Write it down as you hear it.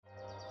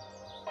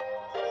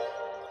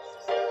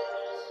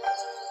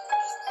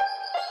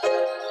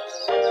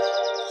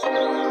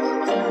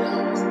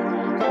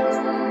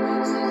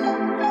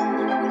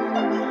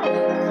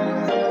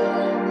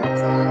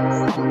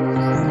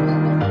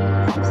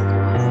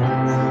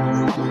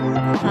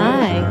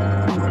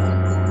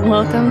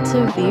Welcome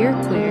to Veer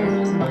Queer.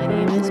 My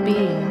name is B.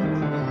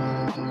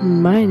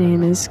 My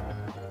name is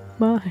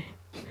Mai.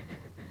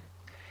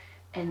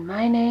 And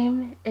my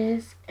name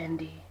is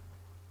Indy.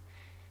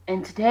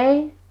 And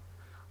today,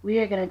 we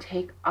are going to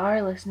take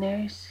our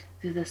listeners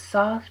through the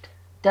soft,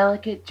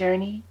 delicate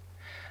journey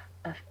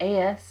of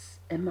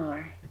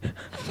ASMR.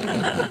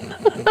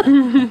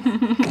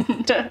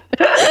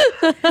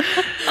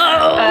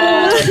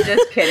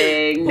 Just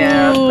kidding.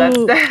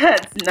 No,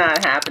 that's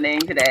not happening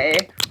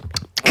today.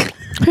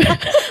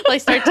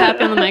 Like start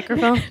tapping on the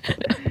microphone.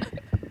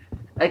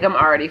 Like I'm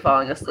already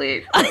falling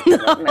asleep. Like, no,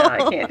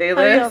 I can't do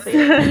this. Hey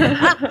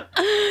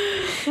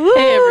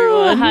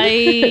everyone.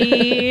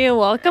 Hi.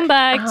 Welcome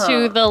back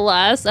to the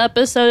last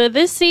episode of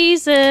this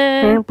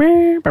season.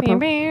 It's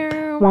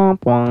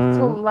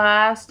the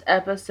last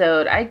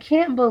episode. I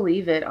can't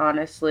believe it,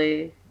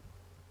 honestly.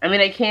 I mean,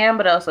 I can,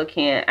 but I also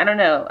can't. I don't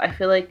know. I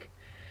feel like...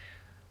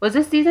 Was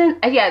this season?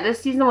 Yeah,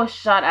 this season was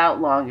shot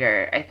out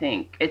longer, I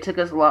think. It took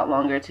us a lot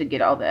longer to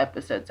get all the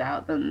episodes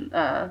out than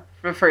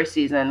for first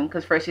season.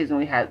 Because first season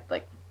we had,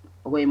 like,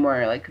 way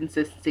more, like,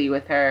 consistency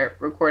with our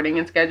recording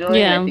and scheduling.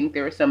 Yeah. And I think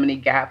there were so many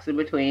gaps in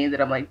between that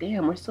I'm like,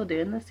 damn, we're still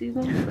doing this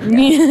season?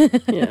 Yeah.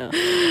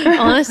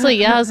 Honestly,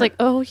 yeah. I was like,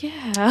 oh,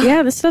 yeah.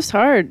 Yeah, this stuff's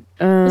hard.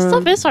 This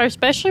stuff is hard,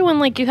 especially when,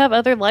 like, you have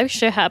other life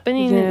shit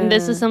happening. Yeah. And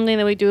this is something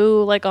that we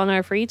do, like, on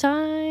our free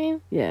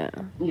time. Yeah.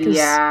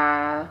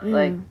 Yeah.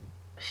 Like...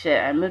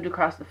 Shit, I moved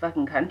across the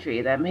fucking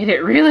country. That made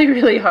it really,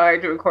 really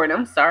hard to record.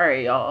 I'm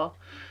sorry, y'all.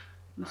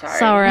 I'm sorry.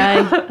 It's all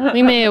right.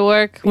 We made it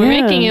work. We're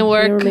making it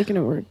work. Yeah, we're making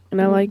it work.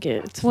 And I like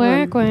it. It's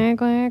work.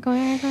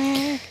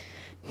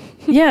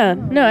 Yeah,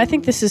 no, I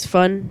think this is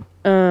fun.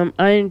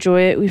 I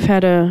enjoy it. We've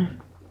had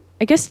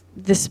I guess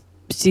this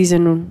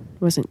season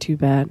wasn't too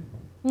bad.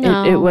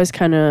 No. It was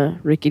kind of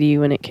rickety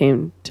when it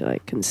came to,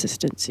 like,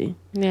 consistency.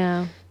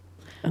 Yeah.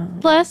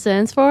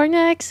 Lessons for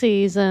next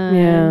season.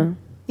 Yeah.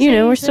 You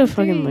know, we're still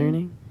Season fucking 3.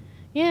 learning.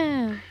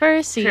 Yeah.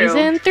 For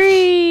season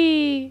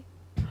 3.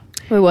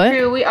 Wait, what?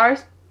 True, we are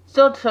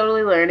still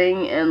totally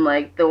learning, and,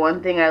 like, the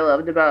one thing I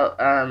loved about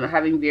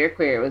having Veer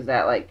Queer was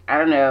that, like, I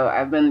don't know,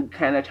 I've been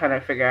kind of trying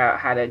to figure out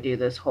how to do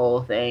this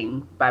whole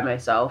thing by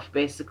myself,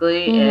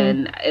 basically,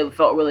 and it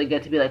felt really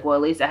good to be like, well,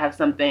 at least I have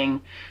something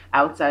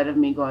outside of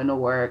me going to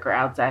work or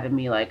outside of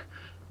me, like,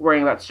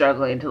 worrying about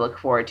struggling to look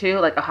forward to,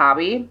 like a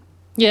hobby.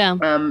 Yeah.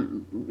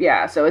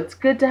 Yeah, so it's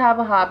good to have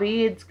a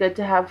hobby, it's good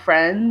to have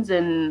friends,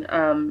 and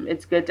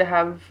it's good to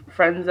have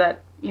friends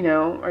that, you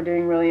know, are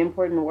doing really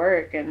important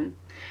work, and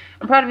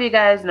I'm proud of you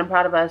guys, and I'm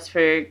proud of us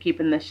for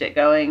keeping this shit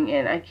going,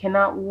 and I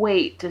cannot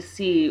wait to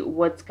see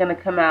what's gonna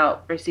come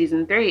out for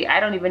season 3. I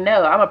don't even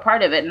know. I'm a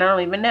part of it, and I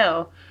don't even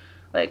know.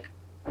 Like...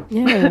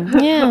 Yeah.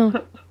 Yeah.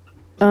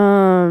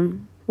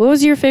 What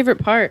was your favorite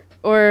part?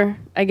 Or,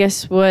 I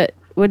guess, what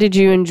did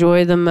you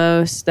enjoy the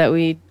most that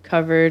we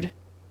covered?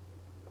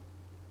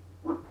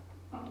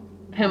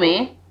 Who,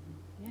 me?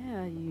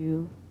 Yeah,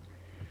 you.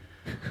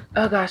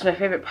 Oh gosh, my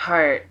favorite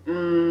part.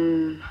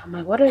 I'm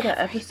like, what are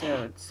the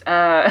episodes?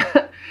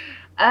 I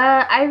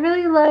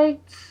really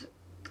liked...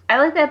 I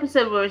liked the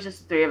episode where it was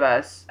just the three of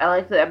us. I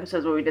liked the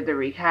episodes where we did the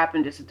recap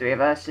and just the three of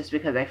us, just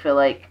because I feel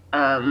like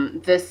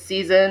this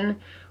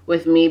season,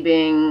 with me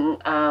being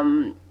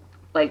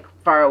like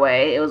far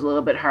away, it was a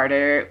little bit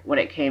harder when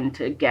it came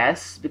to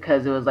guests,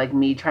 because it was like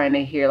me trying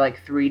to hear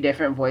like 3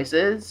 different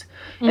voices.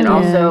 And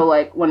also,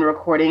 like, when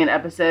recording an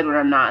episode when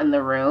I'm not in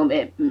the room,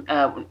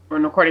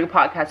 when recording a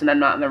podcast and I'm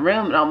not in the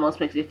room, it almost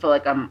makes me feel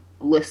like I'm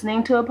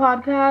listening to a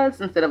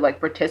podcast instead of like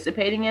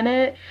participating in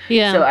it.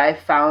 Yeah. So I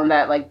found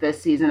that like this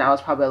season I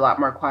was probably a lot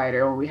more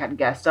quieter when we had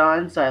guests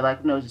on. So I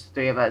like, no, just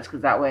 3 of us,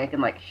 because that way I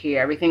can like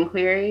hear everything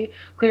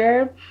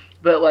clearer.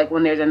 But, like,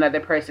 when there's another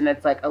person,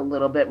 it's, like, a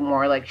little bit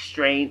more, like,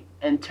 strained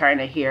and trying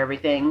to hear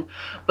everything.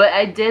 But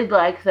I did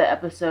like the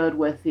episode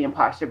with the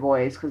Imposter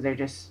Boys, because they're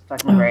just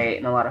fucking great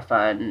and a lot of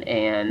fun.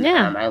 And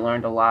I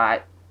learned a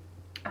lot.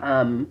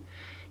 And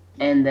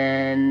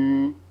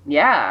then,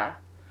 yeah.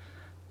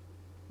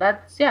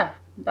 That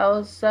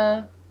was,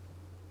 I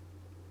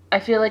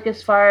feel like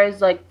as far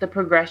as, like, the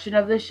progression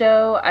of the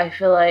show, I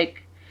feel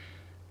like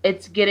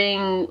it's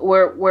getting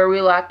where we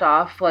left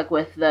off, like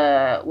with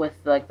the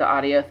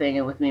audio thing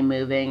and with me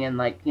moving and,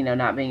 like, you know,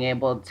 not being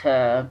able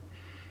to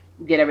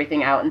get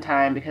everything out in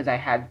time because I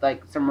had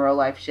like some real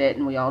life shit,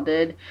 and we all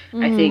did.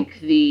 I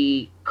think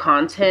the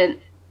content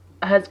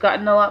has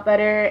gotten a lot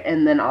better,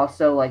 and then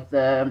also like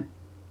the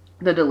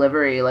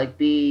delivery,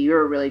 like you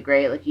were really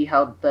great. Like you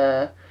held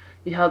the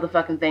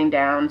fucking thing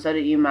down. So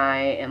did you, Mai,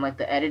 and like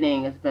the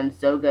editing has been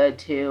so good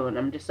too. And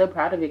I'm just so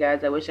proud of you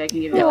guys. I wish I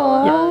could give you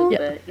all a hug,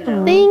 but you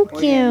know.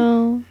 Thank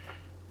you.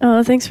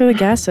 Oh, thanks for the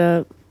gas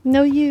up.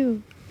 No,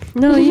 you.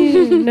 No,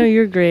 you. No,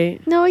 you're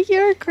great. No,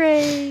 you're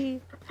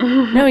great.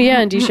 No,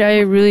 yeah, Andisha, I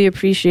really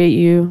appreciate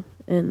you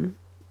and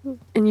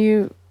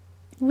you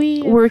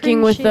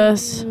working with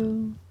us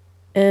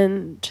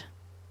and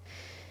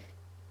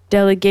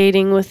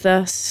delegating with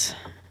us.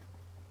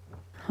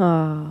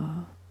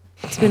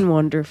 It's been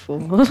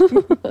wonderful.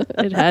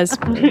 It has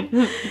been.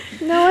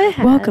 No, it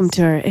has. Welcome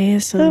to our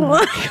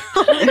ASMR.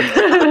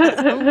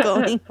 I'm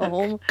going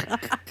home.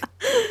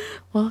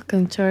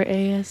 Welcome to our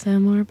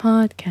ASMR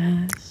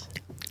podcast.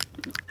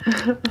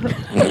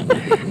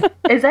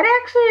 Is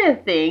that actually a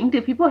thing?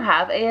 Do people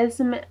have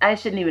ASMR? I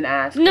shouldn't even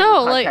ask.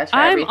 No, like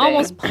I'm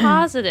almost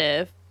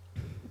positive.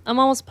 I'm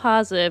almost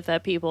positive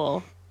that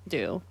people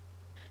do.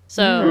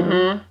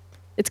 So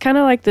it's kind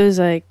of like those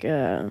like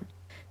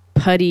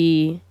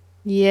putty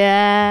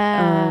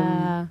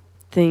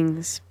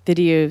things,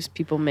 videos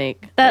people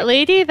make. That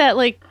lady that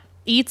like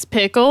eats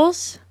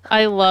pickles,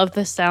 I love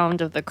the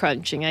sound of the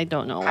crunching. I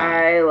don't know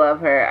why. I love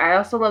her. I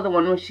also love the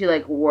one where she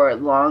like wore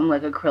long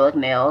like acrylic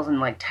nails and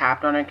like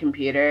tapped on her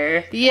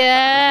computer.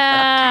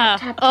 Yeah.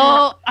 Tap, tap,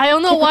 oh, I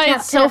don't know why tap,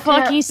 it's so tap,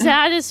 tap. fucking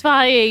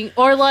satisfying.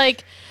 Or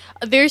like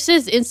there's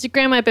this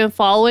Instagram I've been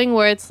following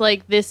where it's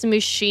like this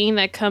machine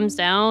that comes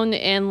down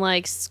and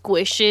like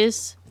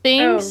squishes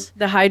things.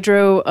 The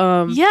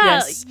hydro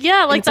Yes.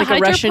 Like it's the like hydro a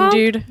Russian pump.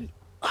 dude.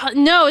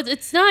 No,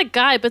 it's not a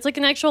guy, but it's like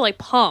an actual like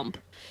pump.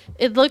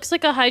 It looks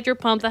like a hydro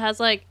pump that has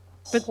like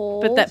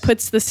holes. But that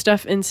puts the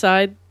stuff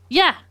inside.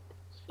 Yeah.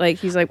 Like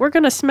he's like, we're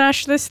gonna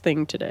smash this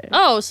thing today.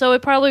 Oh, so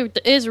it probably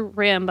is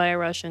ran by a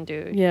Russian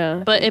dude.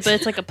 Yeah. But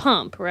it's like a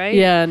pump, right?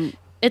 Yeah. And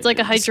It's like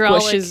a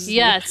hydraulic. Squishes.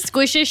 Yeah,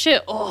 squishes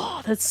shit.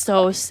 Oh, that's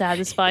so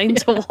satisfying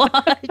to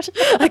watch.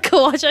 I could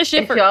watch that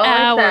shit for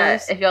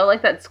hours. If y'all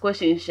like that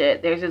squishing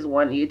shit, there's this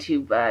one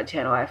YouTube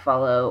channel I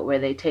follow where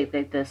they take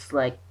like this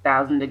like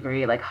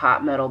 1,000-degree like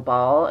hot metal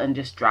ball and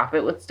just drop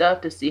it with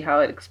stuff to see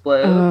how it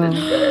explodes.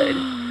 It's good.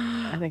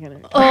 I think I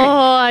know.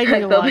 Oh, I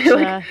need to watch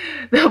that.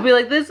 They'll be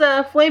like this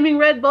flaming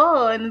red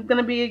ball and it's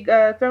gonna be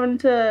thrown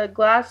into a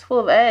glass full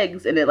of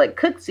eggs and it like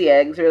cooks the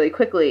eggs really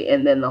quickly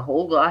and then the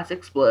whole glass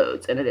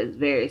explodes and it is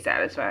very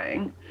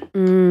satisfying.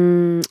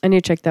 I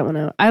need to check that one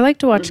out. I like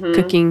to watch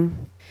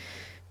cooking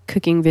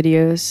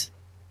videos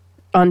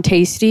on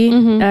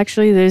Tasty.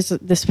 Actually, there's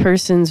this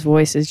person's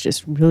voice is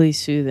just really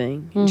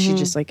soothing. And she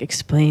just like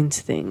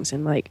explains things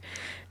and like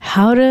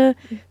how to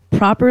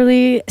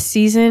properly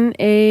season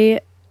a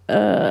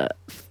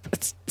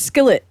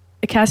skillet,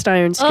 a cast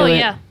iron skillet. Oh,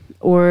 yeah.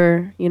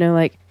 Or, you know,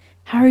 like,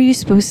 how are you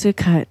supposed to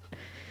cut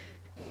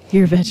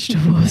your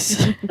vegetables?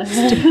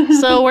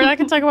 So we're not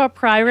going to talk about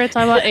Pride. We're going to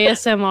talk about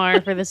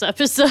ASMR for this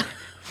episode.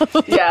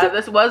 Yeah,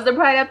 this was the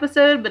Pride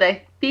episode, but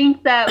I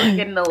think that we're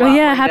getting a lot. Oh,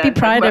 yeah, more happy done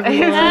Pride, about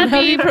everyone. ASMR.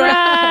 Happy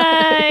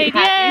Pride!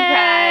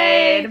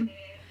 Happy Yay! Pride!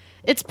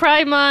 It's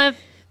Pride Month.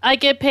 I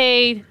get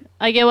paid.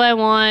 I get what I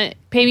want.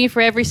 Pay me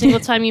for every single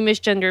time you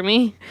misgender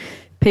me.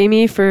 Pay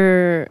me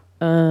for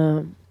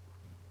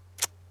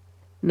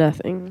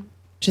nothing.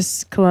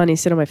 Just Kalani,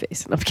 sit on my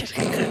face. No, I'm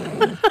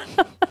kidding.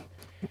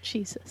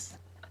 Jesus.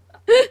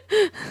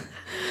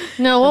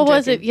 No, what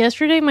was it?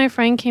 Yesterday my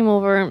friend came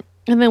over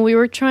and then we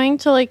were trying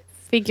to like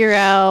figure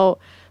out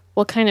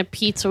what kind of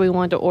pizza we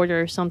wanted to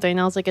order or something. And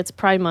I was like, it's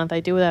Pride Month.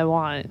 I do what I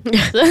want.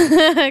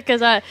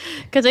 Because I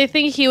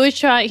think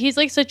he's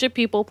like such a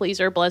people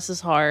pleaser, bless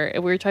his heart.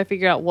 And we were trying to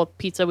figure out what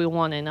pizza we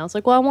wanted. And I was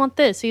like, well, I want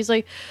this. He's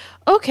like,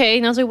 okay.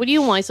 And I was like, what do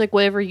you want? He's like,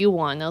 whatever you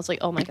want. And I was like,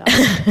 oh my God.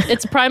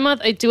 It's Pride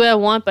Month. I do what I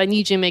want, but I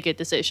need you to make a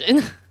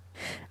decision.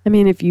 I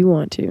mean, if you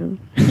want to.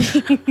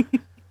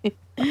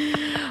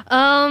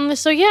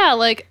 So yeah,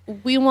 like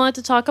we wanted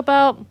to talk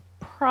about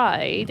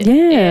Pride. Yeah.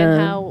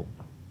 And how,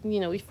 you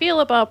know, we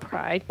feel about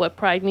Pride, what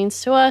Pride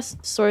means to us,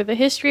 sort of the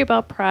history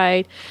about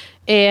Pride.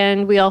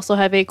 And we also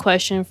have a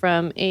question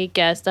from a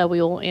guest that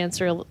we will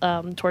answer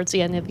towards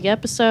the end of the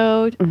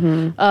episode.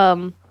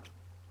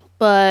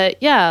 But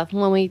yeah,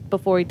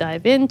 before we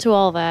dive into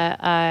all that,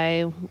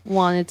 I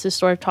wanted to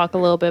sort of talk a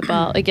little bit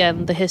about,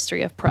 again, the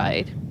history of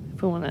Pride.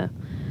 If we want to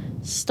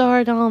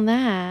start on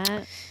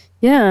that.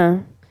 Yeah.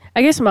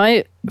 I guess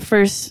my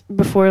first,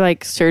 before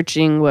like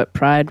searching what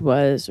Pride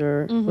was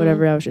or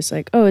whatever, I was just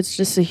like, oh, it's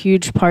just a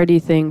huge party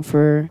thing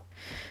for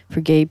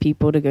gay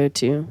people to go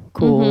to.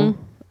 Cool.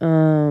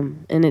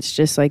 And it's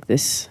just like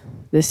this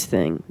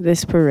thing,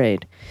 this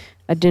parade.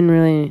 I didn't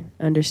really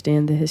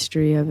understand the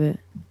history of it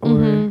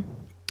or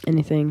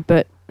anything.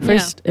 But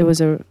first, it was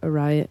a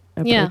riot,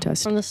 a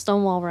protest. From the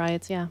Stonewall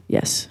riots, yeah.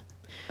 Yes.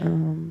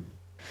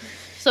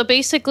 So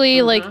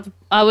basically, like,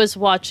 I was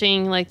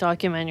watching like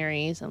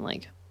documentaries and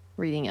like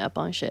reading up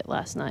on shit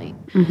last night.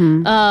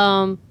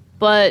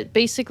 But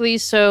basically,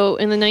 so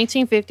in the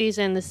 1950s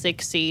and the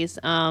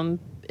 60s,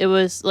 it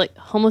was like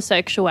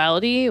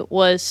homosexuality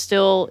was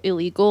still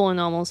illegal in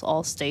almost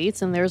all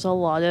states, and there's a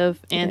lot of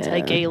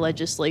anti-gay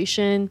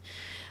legislation.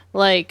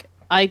 Like,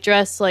 I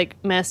dress like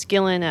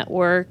masculine at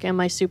work, and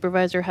my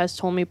supervisor has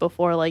told me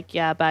before, like,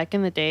 yeah, back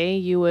in the day,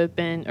 you would have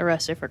been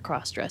arrested for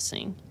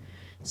cross-dressing.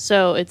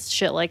 So it's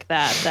shit like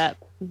that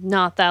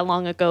not that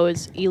long ago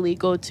is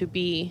illegal to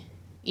be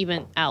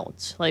even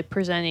out, like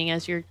presenting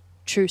as your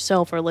true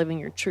self or living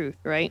your truth,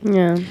 right?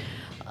 Yeah.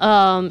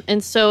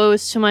 And so it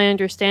was to my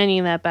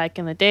understanding that back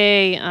in the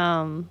day,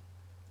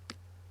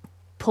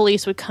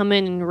 police would come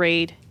in and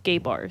raid gay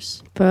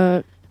bars.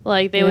 But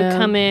like they would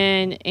come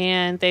in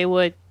and they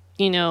would,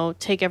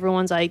 take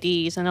everyone's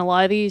IDs, and a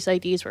lot of these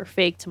IDs were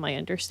fake to my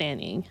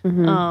understanding.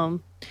 Mm-hmm.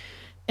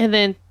 And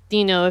then,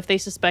 if they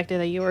suspected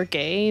that you were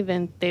gay,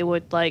 then they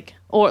would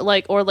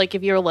or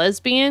if you're a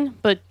lesbian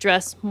but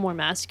dress more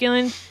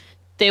masculine,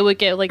 they would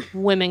get like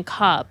women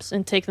cops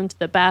and take them to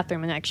the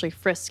bathroom and actually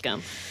frisk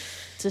them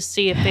to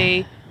see if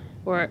they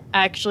were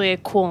actually a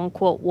quote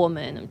unquote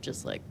woman. I'm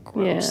just like,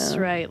 gross,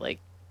 right? Like,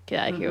 get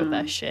out of here with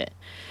that shit.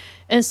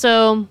 And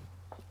so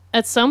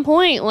at some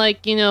point,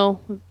 like,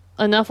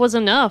 enough was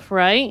enough,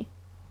 right?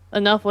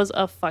 Enough was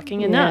a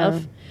fucking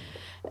enough.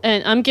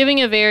 And I'm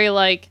giving a very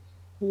like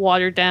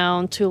watered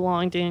down, too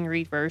long, didn't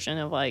read version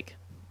of like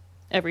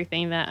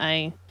everything that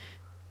I,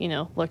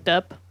 looked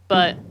up.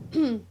 But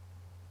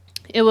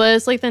it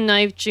was like the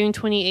 9th, June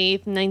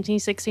 28th,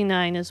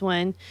 1969 is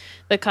when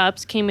the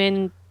cops came in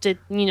and did,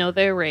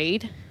 their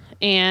raid.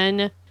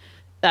 And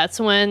that's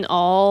when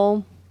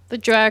all the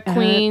drag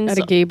queens... At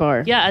a gay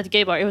bar. Yeah, at a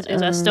gay bar. It was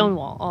at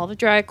Stonewall. All the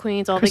drag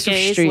queens, all the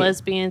gays, Street.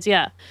 lesbians,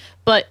 yeah.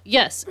 But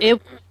yes,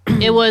 it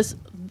was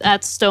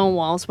at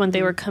Stonewall's when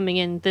they were coming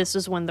in. This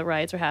is when the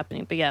riots were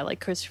happening. But yeah, like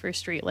Christopher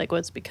Street, like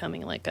was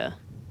becoming like a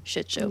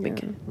shit show.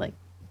 Like,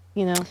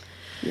 Yeah.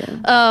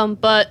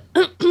 But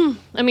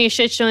I mean, a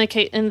shit show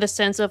in the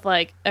sense of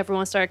like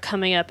everyone started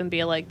coming up and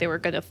being like they were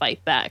gonna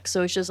fight back.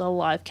 So it's just a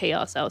lot of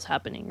chaos that was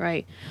happening,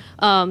 right?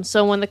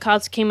 So when the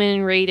cops came in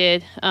and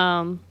raided,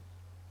 all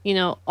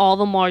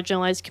the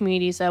marginalized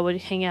communities that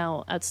would hang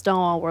out at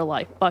Stonewall were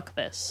like, fuck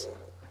this.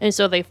 And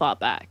so they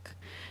fought back.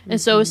 And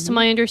so it's to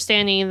my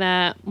understanding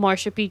that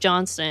Marsha P.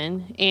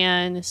 Johnson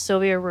and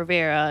Sylvia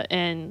Rivera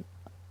and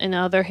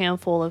another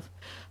handful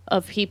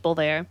of people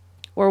there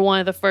were one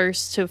of the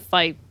first to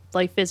fight,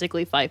 like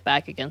physically fight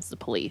back against the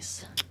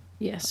police.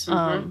 Yes.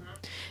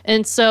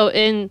 And so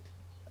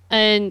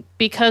and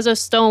because of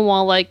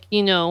Stonewall, like,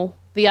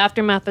 the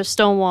aftermath of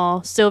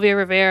Stonewall, Sylvia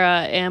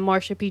Rivera and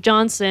Marsha P.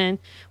 Johnson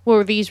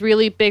were these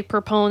really big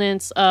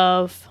proponents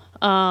of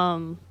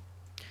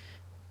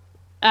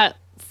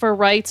for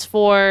rights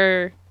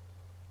for,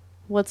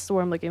 what's the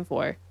word I'm looking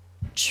for?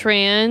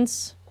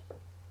 Trans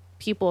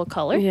people of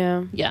color.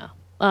 Yeah. Yeah.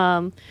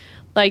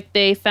 Like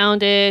they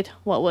founded,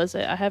 what was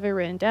it? I have it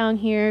written down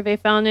here. They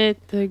founded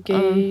the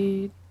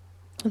gay.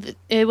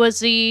 It was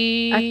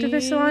the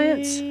Activist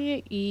Alliance.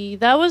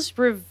 That was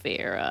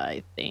Rivera,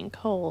 I think.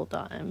 Hold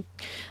on,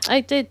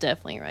 I did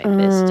definitely write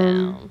this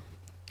down.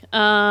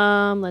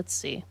 Let's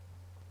see.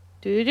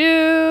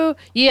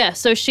 Yeah,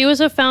 so she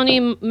was a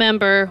founding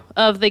member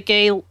of the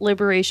Gay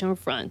Liberation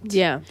Front.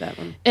 Yeah, that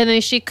one. And then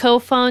she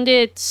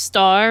co-founded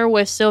STAR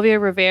with Sylvia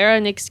Rivera,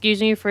 and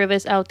excuse me for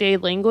this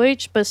outdated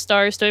language, but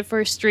STAR stood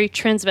for Street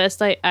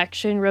Transvestite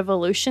Action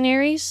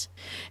Revolutionaries.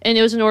 And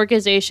it was an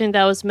organization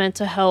that was meant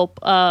to help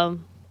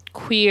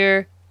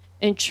queer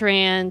and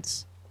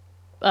trans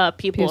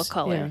people of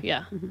color.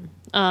 Yeah.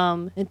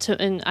 Mm-hmm.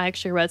 And I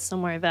actually read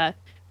somewhere that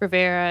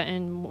Rivera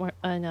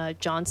and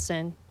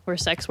Johnson were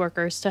sex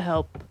workers to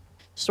help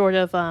sort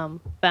of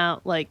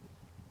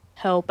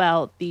help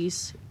out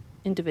these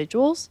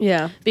individuals.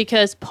 Yeah.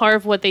 Because part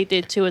of what they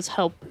did too is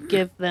help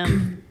give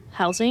them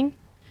housing,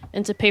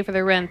 and to pay for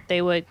their rent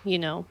they would,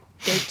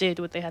 they did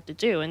what they had to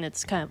do. And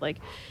it's kind of like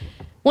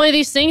one of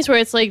these things where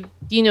it's like,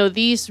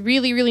 these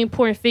really, really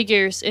important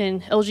figures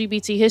in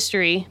LGBT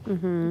history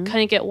kind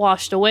of get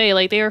washed away.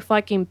 Like they were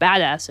fucking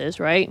badasses,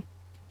 right?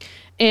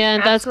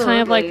 And that's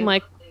kind of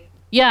like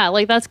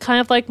that's kind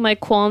of like my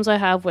qualms I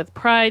have with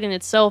Pride in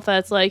itself.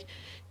 That's like,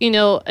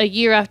 a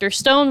year after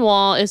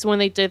Stonewall is when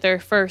they did their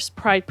first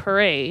Pride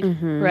parade,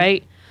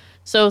 right?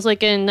 So it was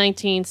like in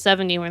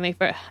 1970 when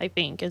I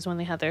think is when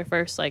they had their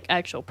first like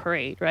actual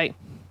parade, right?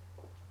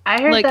 I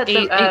heard like that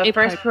the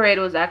first parade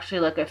was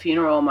actually like a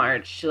funeral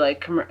march to like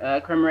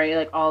commemorate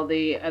like all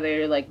the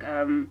other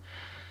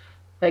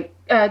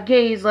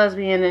gays,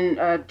 lesbian,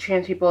 and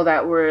trans people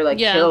that were like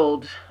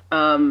killed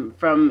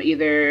from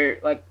either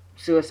like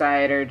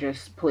suicide or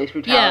just police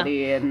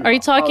brutality. And are you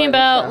talking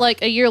about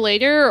like a year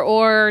later,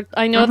 or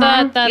I know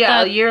that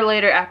a year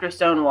later after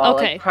Stonewall?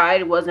 Okay. Like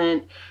Pride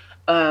wasn't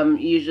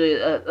usually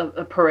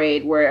a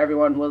parade where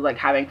everyone was like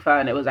having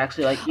fun. It was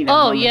actually like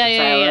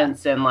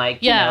silence and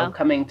like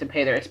coming to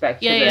pay their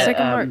respect to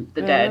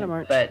the dead.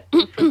 But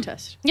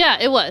protest. Yeah,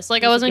 it was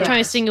like I wasn't trying to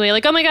insinuate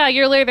like, oh my god, a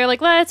year later they're like,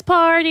 let's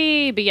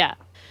party. But yeah,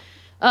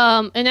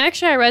 and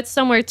actually I read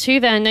somewhere too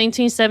that in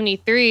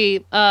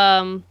 1973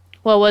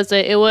 what was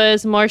it? It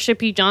was Marsha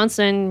P.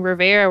 Johnson,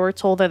 Rivera were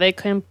told that they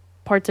couldn't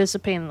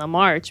participate in the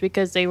march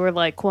because they were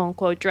like, quote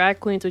unquote, drag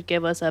queens would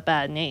give us a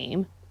bad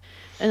name.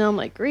 And I'm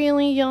like,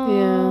 really, y'all?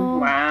 Yeah.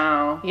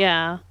 Wow.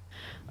 Yeah.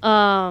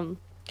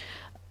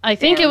 I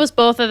think it was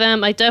both of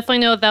them. I definitely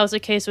know that was the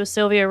case with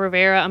Sylvia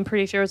Rivera. I'm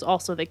pretty sure it was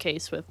also the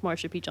case with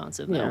Marsha P.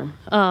 Johnson, though.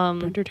 Yeah.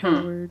 Bernard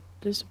Howard.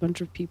 There's a bunch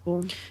of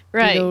people.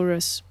 Right.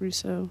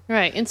 Russo.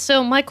 Right. And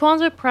so my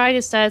qualms with Pride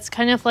is that it's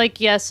kind of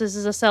like, yes, this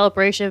is a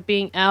celebration of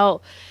being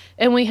out.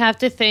 And we have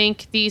to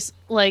thank these,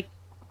 like,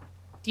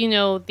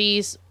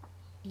 these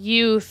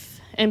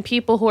youth and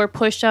people who are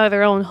pushed out of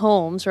their own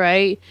homes,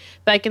 right?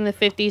 Back in the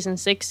 50s and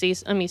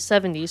 60s,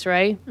 70s,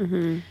 right?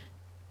 Mm-hmm.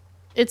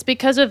 it's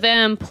because of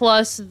them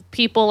plus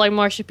people like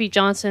Marsha P.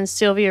 Johnson,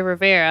 Sylvia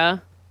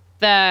Rivera,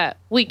 that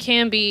we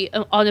can be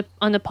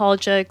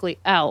unapologetically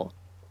out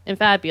and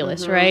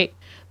fabulous, right?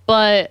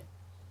 But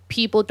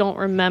people don't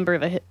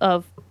remember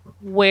of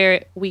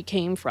where we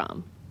came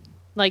from.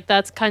 Like,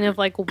 that's kind of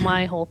like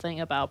my whole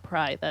thing about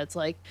Pride. That's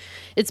like,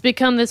 it's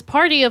become this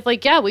party of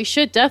like, yeah, we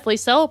should definitely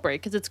celebrate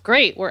because it's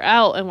great. We're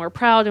out and we're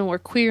proud and we're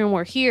queer and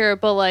we're here.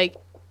 But like,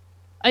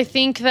 I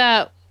think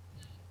that,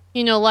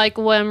 you know, like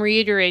what I'm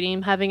reiterating,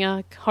 I'm having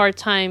a hard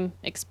time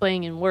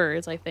explaining in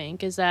words, I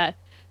think, is that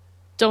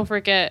don't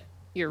forget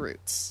your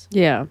roots.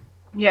 Yeah.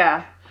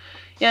 Yeah.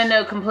 Yeah,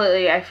 no,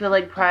 completely. I feel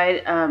like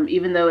Pride,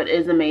 even though it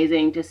is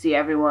amazing to see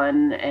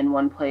everyone in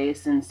one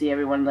place and see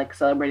everyone like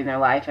celebrating their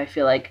life, I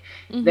feel like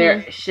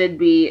there should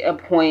be a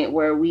point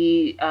where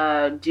we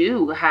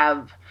do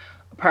have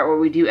a part where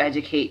we do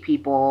educate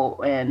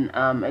people and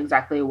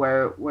exactly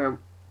where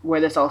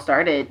this all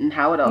started and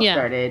how it all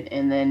started.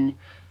 And then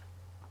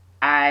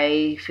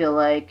I feel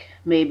like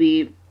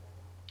maybe,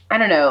 I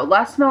don't know,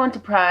 last time I went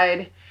to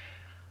Pride,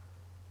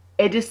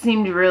 it just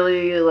seemed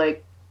really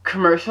like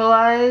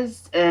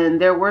commercialized, and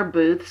there were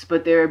booths,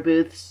 but there were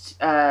booths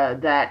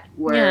that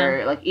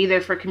were like either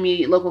for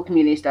local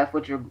community stuff,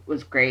 which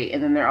was great,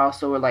 and then there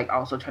also were like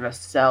also trying to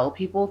sell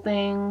people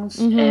things.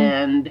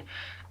 And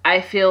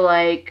I feel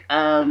like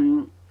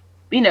you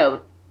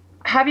know,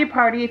 have your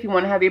party if you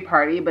want to have your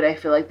party, but I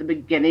feel like the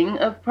beginning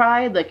of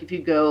Pride, like if you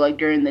go like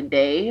during the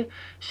day,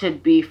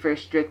 should be for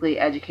strictly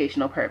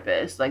educational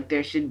purpose. Like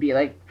there should be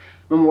like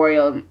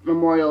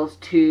memorials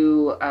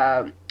to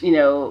you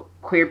know,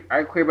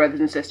 our queer brothers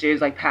and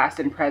sisters, like past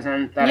and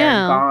present, that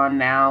are gone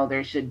now.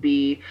 There should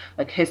be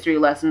like history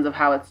lessons of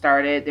how it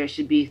started. There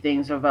should be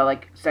things about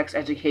like sex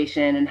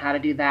education and how to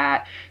do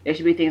that. There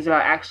should be things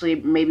about actually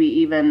maybe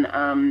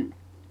even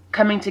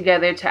coming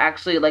together to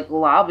actually like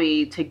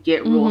lobby to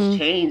get rules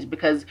changed,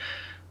 because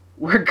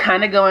we're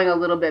kind of going a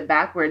little bit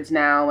backwards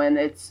now, and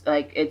it's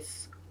like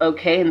it's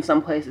okay in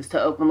some places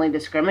to openly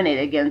discriminate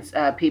against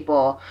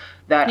people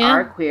that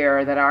are queer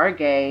or that are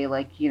gay,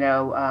 like, you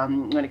know,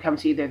 when it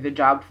comes to either the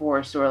job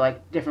force or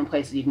like different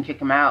places you can kick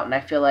them out. And I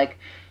feel like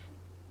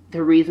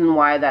the reason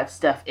why that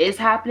stuff is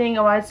happening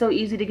and why it's so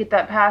easy to get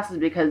that passed is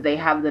because they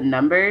have the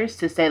numbers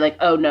to say like,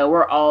 oh no,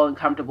 we're all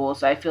uncomfortable.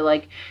 So I feel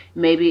like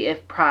maybe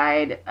if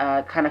Pride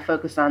kind of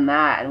focused on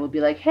that and would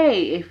be like,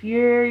 hey, if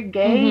you're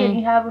gay and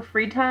you have a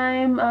free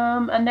time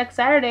next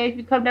Saturday, if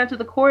you come down to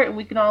the court and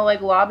we can all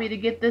like lobby to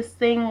get this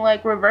thing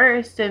like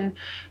reversed and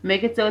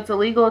make it so it's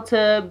illegal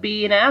to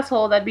be an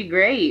asshole, that'd be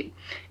great.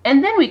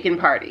 And then we can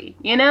party,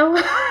 you know?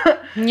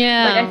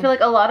 Yeah. Like, I feel like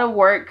a lot of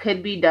work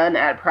could be done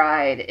at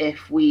Pride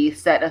if we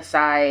set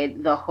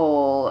aside the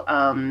whole,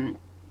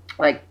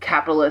 like,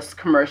 capitalist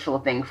commercial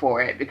thing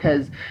for it.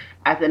 Because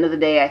at the end of the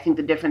day, I think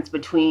the difference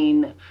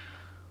between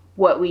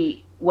what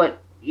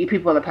you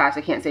people in the past,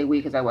 I can't say we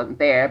because I wasn't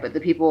there, but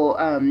the people,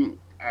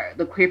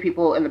 the queer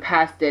people in the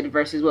past did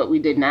versus what we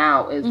did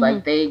now is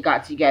like they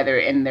got together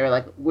and they're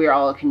like, we're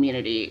all a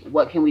community.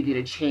 What can we do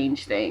to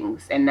change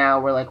things? And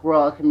now we're like, we're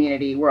all a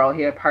community. We're all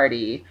here to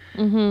party.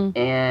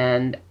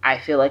 And I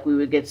feel like we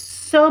would get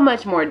so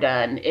much more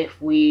done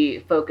if we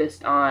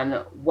focused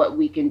on what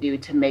we can do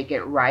to make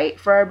it right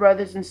for our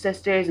brothers and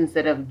sisters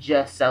instead of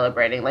just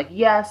celebrating. Like,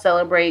 yeah,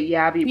 celebrate, be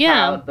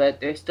proud, but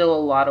there's still a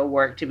lot of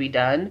work to be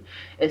done,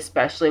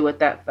 especially with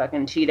that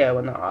fucking Cheeto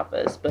in the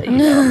office. But, you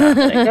know, I'm not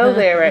going to go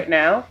there right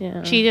now.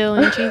 Yeah.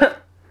 Cheeto and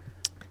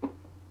Chief.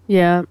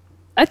 Yeah.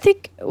 I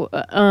think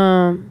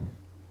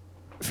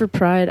for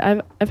Pride,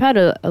 I've had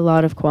a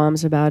lot of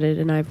qualms about it,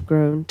 and I've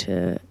grown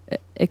to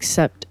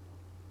accept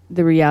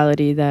the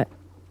reality that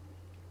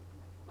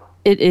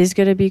it is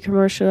going to be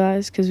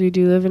commercialized because we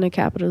do live in a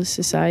capitalist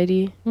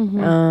society.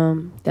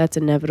 That's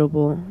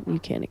inevitable. You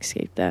can't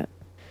escape that.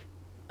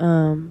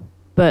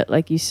 But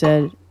like you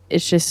said,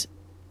 it's just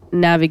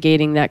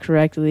navigating that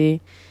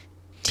correctly,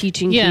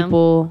 teaching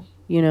people,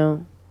 you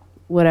know,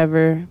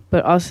 whatever.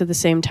 But also at the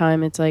same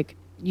time, it's like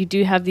you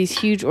do have these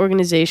huge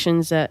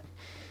organizations that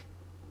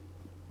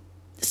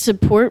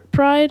support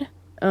Pride,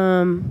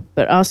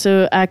 but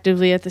also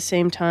actively at the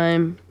same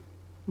time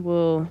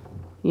will,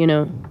 you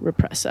know,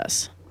 repress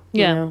us.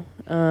 You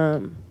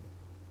know?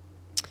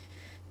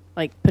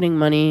 Like putting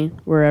money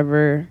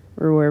wherever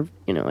or where,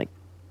 you know, like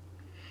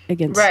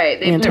against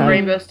they put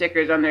rainbow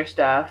stickers on their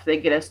stuff. They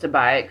get us to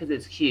buy it because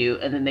it's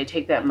cute, and then they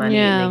take that money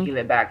and they give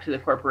it back to the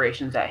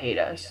corporations that hate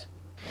us.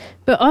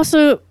 But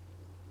also,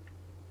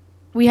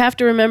 we have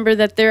to remember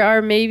that there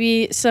are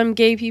maybe some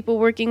gay people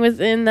working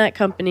within that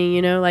company,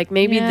 you know, like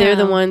maybe they're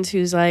the ones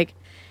who's like,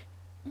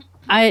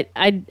 I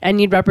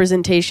need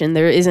representation.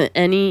 There isn't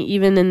any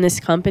even in this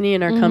company,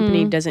 and our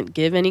company doesn't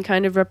give any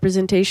kind of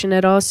representation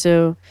at all.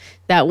 So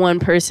that one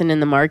person in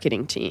the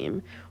marketing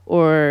team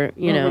or,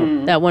 you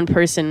know, that one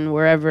person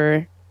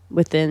wherever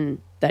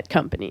within that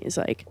company is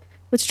like,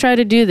 let's try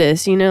to do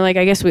this, you know, like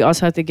I guess we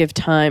also have to give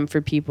time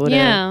for people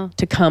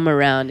to come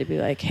around and be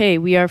like, hey,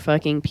 we are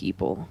fucking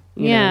people.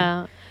 You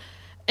know?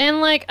 And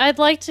like I'd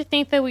like to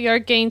think that we are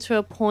getting to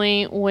a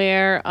point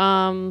where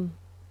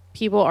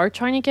people are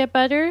trying to get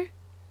better.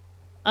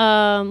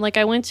 like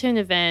I went to an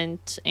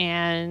event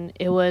and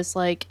it was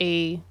like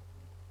a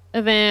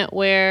event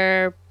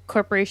where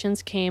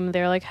corporations came.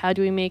 They're like, how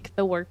do we make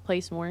the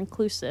workplace more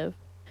inclusive?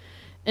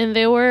 And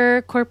there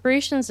were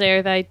corporations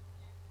there that I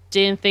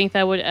didn't think that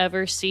I would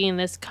ever see in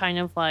this kind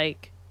of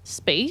like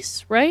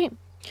space, right?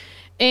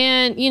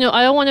 And, you know,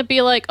 I don't want to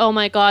be like, oh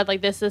my God,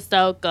 like this is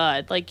so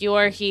good. Like you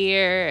are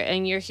here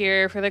and you're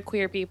here for the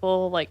queer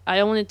people. Like I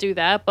don't want to do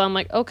that. But I'm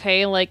like,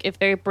 okay, like if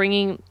they're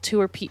bringing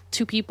two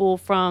people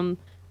from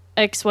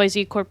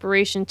XYZ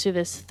corporation to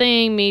this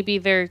thing, maybe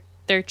they're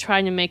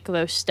trying to make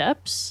those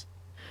steps.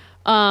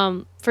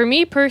 For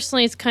me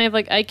personally, it's kind of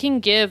like I can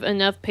give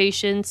enough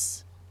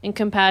patience and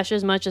compassion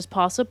as much as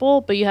possible,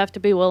 but you have to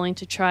be willing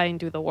to try and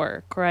do the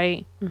work,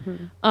 right?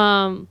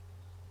 Mm-hmm.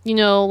 You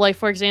know, like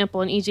for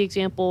example, an easy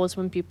example is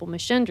when people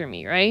misgender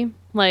me, right?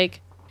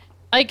 Like,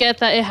 I get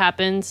that it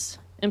happens,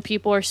 and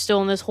people are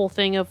still in this whole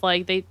thing of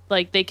like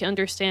they can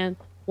understand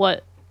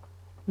what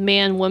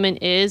man woman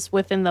is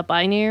within the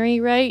binary,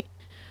 right?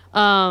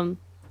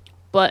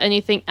 But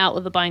anything out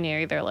of the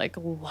binary, they're like,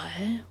 what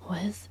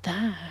is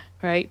that,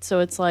 right? So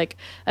it's like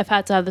I've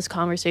had to have this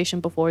conversation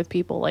before with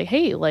people, like,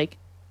 hey, like,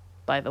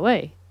 by the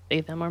way,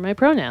 they them are my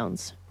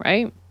pronouns,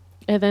 right?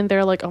 And then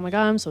they're like, oh my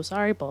God, I'm so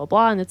sorry, blah blah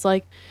blah. And it's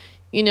like,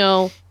 you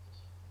know,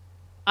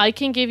 I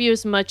can give you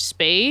as much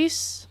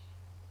space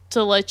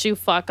to let you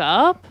fuck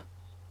up,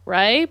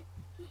 right?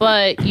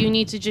 But you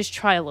need to just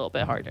try a little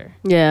bit harder.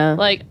 Yeah.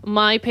 Like,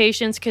 my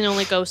patience can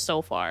only go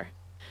so far.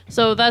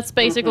 So that's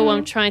basically what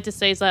I'm trying to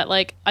say, is that,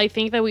 like, I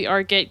think that we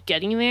are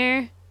getting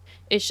there.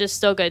 It's just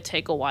still going to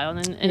take a while.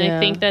 And I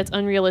think that's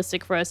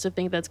unrealistic for us to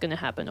think that's going to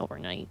happen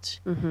overnight.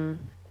 Mm-hmm.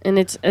 And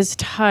it's as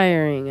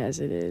tiring as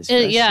it is.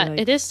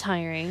 It is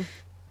tiring.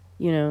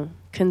 You know,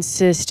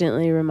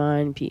 consistently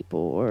remind people,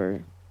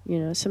 or, you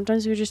know,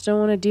 sometimes we just don't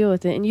want to deal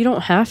with it, and you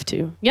don't have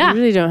to. Yeah. You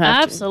really don't have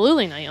to.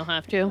 Absolutely not. You don't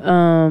have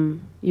to.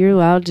 You're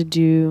allowed to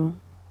do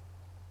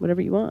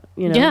whatever you want,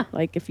 you know? Yeah.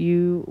 Like, if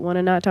you want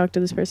to not talk to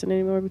this person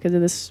anymore because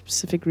of this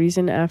specific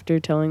reason, after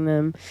telling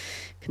them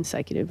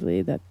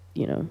consecutively that,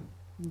 you know,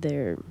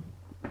 they're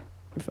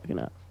fucking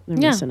up. They're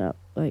messing up.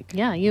 Like,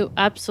 yeah, you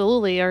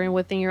absolutely are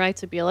within your right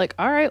to be like,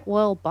 all right,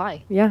 well,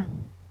 bye. Yeah.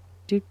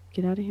 Dude,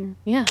 get out of here.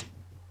 Yeah.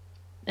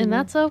 And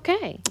that's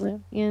okay. Yeah.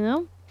 You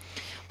know?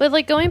 But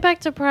like going back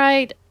to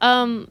Pride,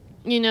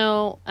 you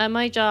know, at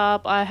my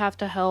job I have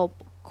to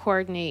help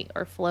coordinate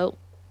our float.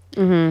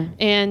 Mm-hmm.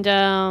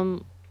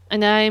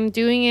 And I'm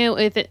doing it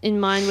with in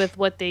mind with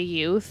what the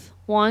youth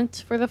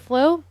want for the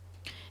float.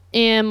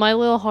 And my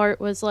little heart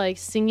was like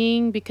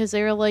singing because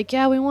they were like,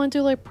 yeah, we want to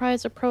do like Pride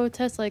as a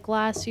protest like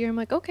last year. I'm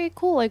like, okay,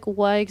 cool. Like,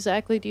 what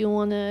exactly do you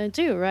want to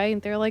do, right?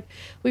 And they're like,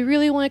 we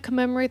really want to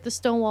commemorate the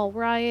Stonewall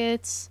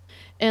riots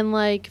and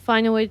like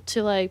find a way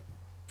to like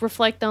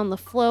reflect on the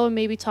flow and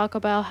maybe talk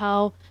about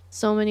how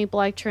so many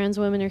Black trans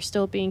women are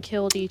still being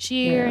killed each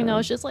year. And I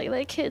was just like,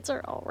 the kids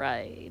are all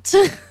right.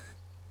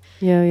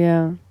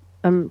 Yeah.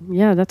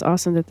 That's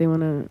awesome that they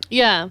want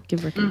to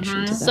give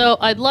recognition to that. So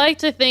I'd like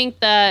to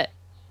think that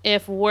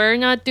if we're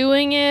not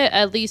doing it,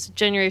 at least a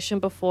generation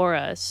before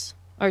us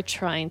are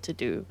trying to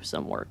do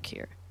some work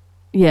here.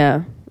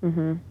 Yeah.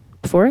 Mm-hmm.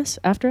 Before us?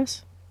 After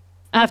us?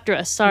 After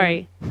us,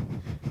 sorry.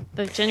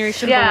 The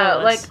generation below us. Yeah,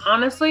 like,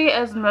 honestly,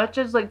 as much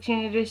as, like,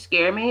 teenagers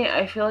scare me,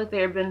 I feel like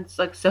they've been,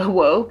 like, so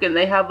woke, and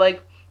they have,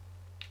 like,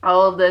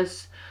 all of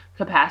this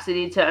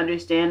capacity to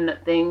understand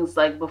things,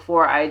 like,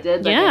 before I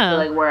did. Like, I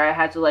feel like where I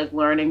had to, like,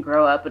 learn and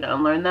grow up and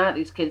unlearn that,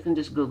 these kids can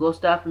just Google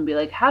stuff and be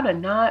like, how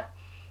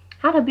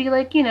to be,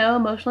 like, you know,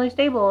 emotionally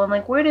stable, and,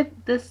 like, where did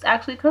this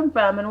actually come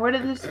from, and where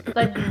did this,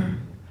 like,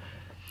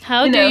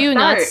 how do you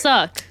not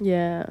suck?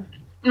 Yeah.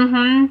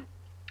 Mm-hmm.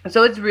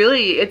 So it's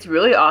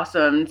really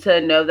awesome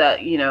to know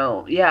that, you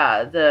know,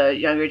 the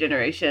younger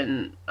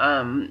generation,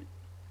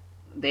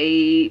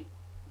 they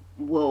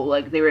will,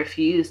 like, they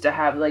refuse to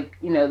have, like,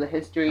 you know, the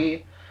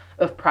history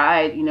of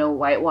Pride, you know,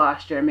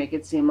 whitewashed or make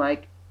it seem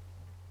like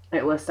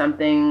it was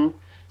something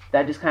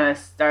that just kind of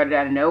started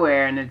out of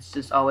nowhere and it's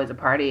just always a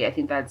party. I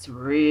think that's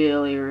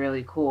really,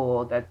 really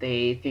cool that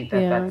they think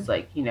that that's,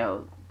 like, you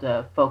know,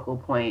 the focal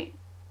point,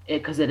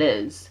 because it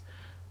is.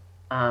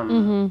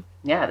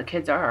 Yeah, the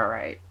kids are all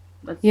right.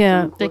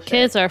 The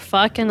kids are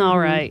fucking all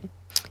right.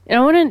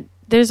 And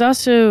there's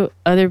also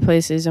other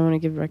places I want to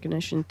give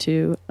recognition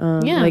to.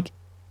 Like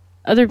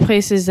other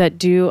places that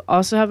do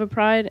also have a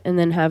Pride and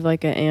then have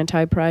like an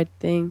anti-Pride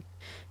thing.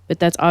 But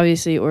that's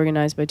obviously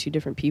organized by two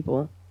different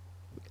people.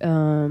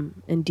 In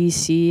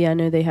DC, I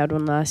know they had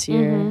one last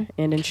year,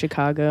 and in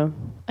Chicago.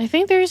 I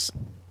think there's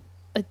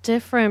a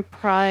different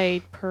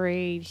Pride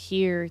parade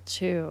here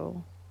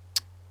too.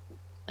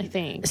 I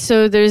think.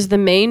 So there's the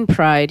main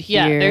Pride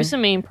here. Yeah, there's the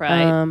main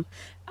Pride.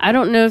 I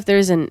don't know if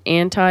there's an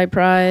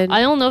anti-Pride.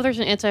 I don't know if there's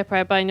an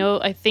anti-Pride, but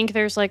I think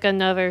there's like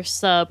another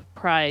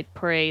sub-Pride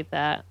parade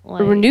that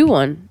like... A new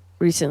one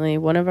recently.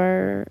 One of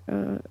our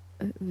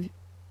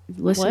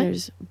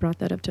listeners brought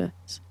that up to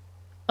us.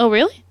 Oh,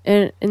 really?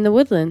 In the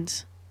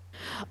Woodlands.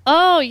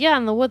 Oh, yeah,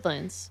 in the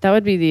Woodlands. That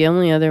would be the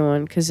only other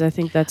one, because I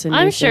think that's a new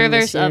I'm sure thing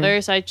there's this year.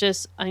 others.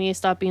 I need to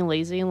stop being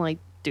lazy and like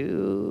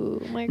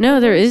do my No,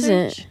 there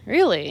research. isn't.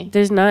 Really?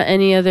 There's not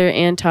any other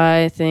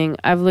anti thing.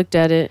 I've looked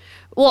at it.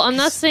 Well, I'm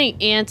not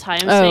saying anti.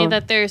 I'm saying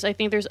that I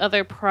think there's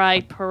other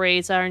pride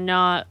parades that are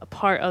not a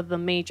part of the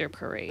major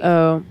parade.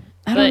 Oh,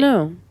 I don't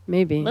know.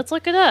 Maybe. Let's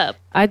look it up.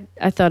 I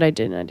thought I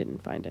did, and I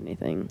didn't find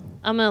anything.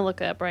 I'm gonna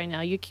look it up right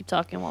now. You keep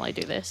talking while I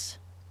do this.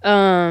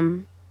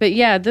 But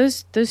yeah,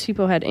 those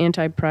people had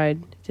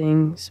anti-pride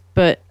things,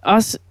 but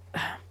also,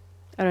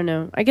 I don't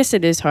know. I guess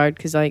it is hard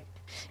because like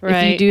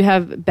if you do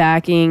have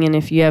backing and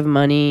if you have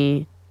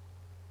money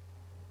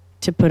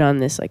to put on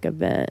this like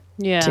event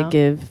to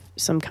give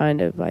some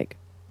kind of like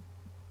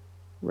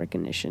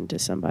recognition to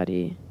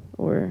somebody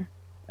or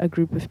a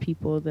group of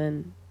people,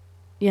 then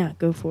yeah,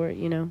 go for it.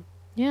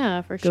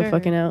 Yeah, for sure. Go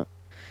fucking out.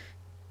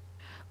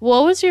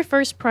 What was your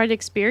first pride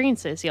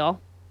experiences,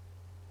 y'all?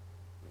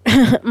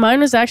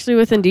 Mine was actually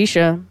with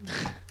Indisha.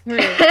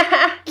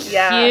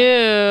 Yeah.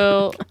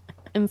 Cute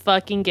and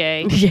fucking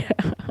gay. Yeah.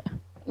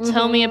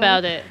 Tell me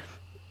about it.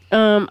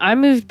 I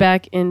moved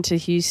back into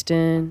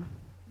Houston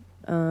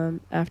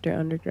after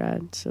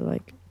undergrad, so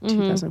like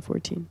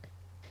 2014.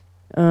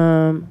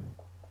 And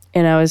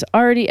I was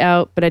already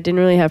out, but I didn't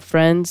really have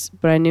friends,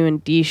 but I knew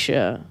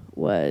Indisha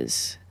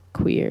was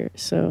queer.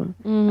 So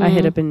I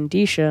hit up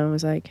Indisha and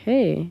was like,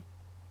 hey,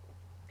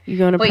 you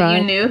going to Pride? Wait,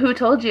 you knew? Who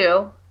told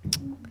you?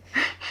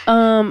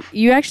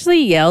 You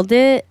actually yelled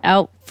it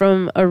out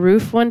from a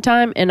roof one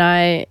time, and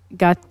I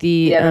got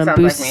the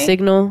boost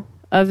signal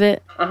of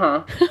it.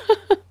 Uh-huh.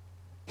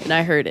 And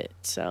I heard it,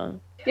 so.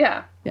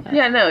 Yeah.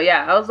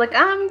 I was like,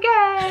 I'm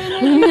gay.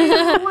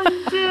 Everyone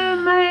to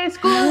my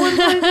school.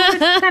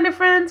 What kind of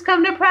friends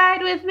come to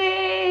Pride with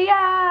me?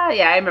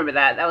 Yeah, I remember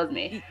that. That was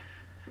me.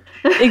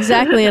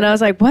 Exactly, and I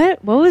was like,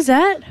 what was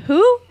that?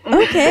 Who?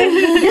 Okay.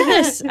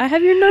 Yes, I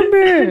have your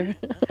number.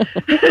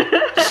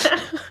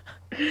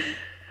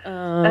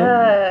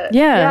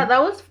 Yeah,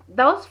 that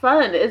was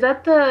fun. Is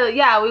that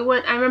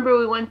I remember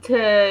we went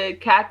to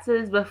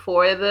Katz's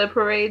before the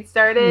parade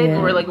started.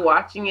 Yeah. We're like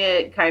watching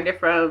it kind of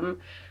from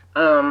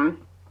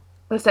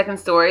the second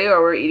story, or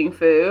we're eating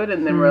food,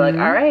 and then we're like,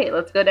 all right,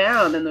 let's go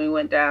down. And then we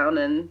went down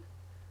and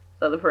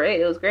saw the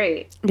parade. It was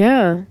great.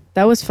 Yeah,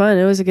 that was fun.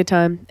 It was a good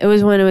time. It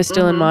was when it was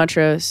still in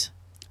Montrose.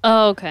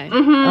 Oh, okay.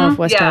 Off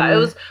West It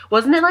was.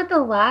 Wasn't it like the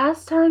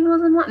last time it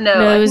was in Montrose? No,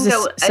 I it was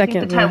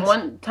think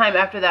one time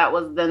after that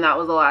was the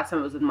last time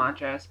it was in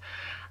Montrose.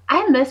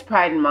 I miss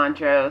Pride in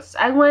Montrose.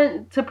 I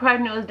went to Pride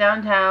and it was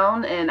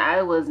downtown, and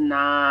I was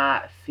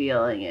not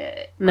feeling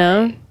it.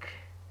 No?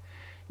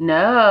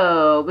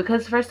 No,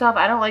 because first off,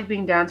 I don't like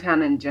being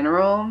downtown in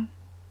general.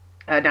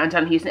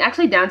 Downtown Houston.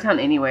 Actually, downtown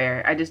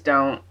anywhere. I just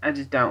don't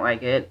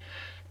like it.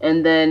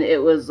 And then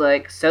it was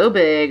like so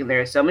big, and there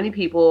were so many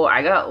people.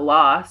 I got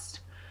lost.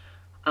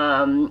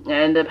 I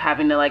ended up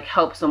having to like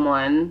help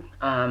someone,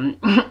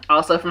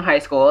 also from high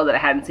school that I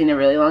hadn't seen in a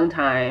really long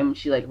time.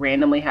 She like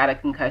randomly had a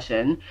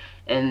concussion,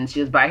 and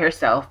she was by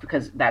herself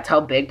because that's how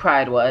big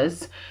Pride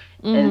was.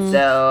 And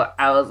so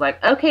I was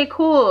like, okay,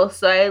 cool.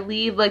 So I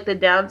leave like the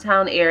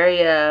downtown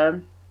area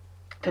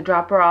to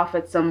drop her off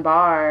at some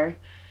bar.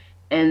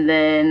 And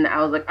then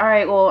I was like, all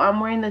right, well, I'm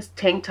wearing this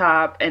tank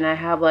top and I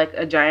have like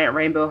a giant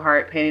rainbow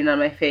heart painted on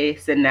my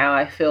face. And now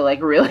I feel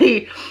like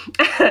really,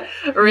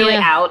 really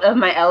out of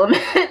my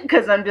element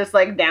because I'm just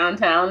like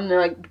downtown and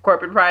like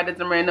corporate Pride at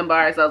some random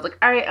bar. So I was like,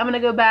 all right, I'm going to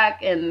go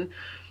back. And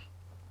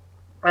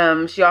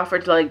she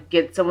offered to like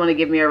get someone to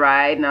give me a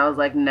ride. And I was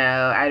like,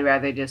 no, I'd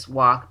rather just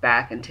walk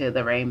back into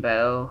the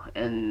rainbow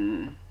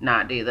and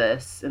not do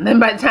this. And then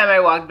by the time I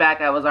walked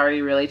back, I was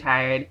already really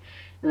tired.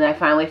 And then I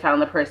finally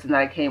found the person that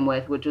I came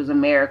with, which was a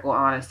miracle,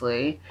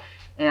 honestly.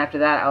 And after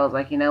that, I was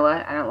like, you know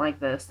what? I don't like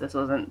this. This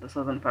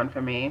wasn't fun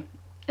for me.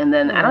 And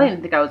then I don't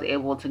even think I was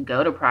able to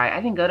go to Pride.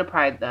 I didn't go to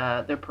Pride,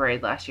 the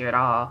parade last year at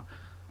all.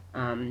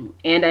 And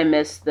I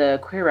missed the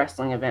queer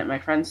wrestling event my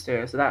friends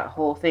threw. So that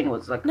whole thing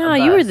was like No,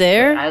 you were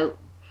there.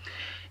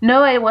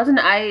 No, I wasn't.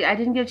 I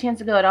didn't get a chance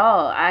to go at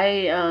all.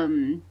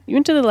 You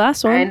went to the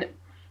last one.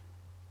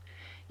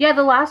 Yeah,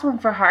 the last one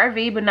for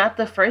Harvey, but not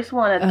the first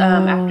one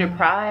after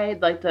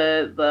Pride, like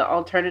the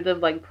alternative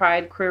like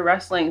Pride queer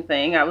wrestling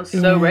thing. I was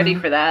so ready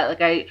for that. Like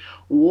I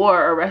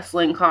wore a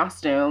wrestling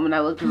costume and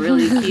I looked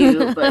really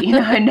cute, but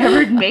I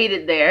never made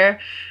it there.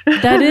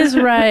 That is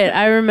right.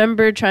 I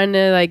remember trying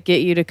to like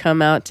get you to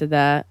come out to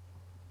that.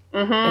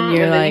 Mm-hmm. And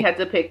then you had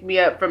to pick me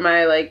up from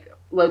my like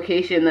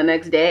location the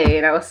next day,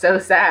 and I was so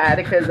sad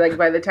because like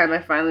by the time I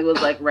finally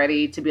was like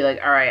ready to be like,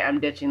 all right, I'm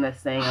ditching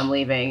this thing, I'm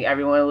leaving,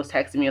 everyone was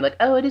texting me like,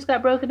 oh, it just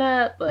got broken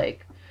up.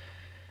 Like,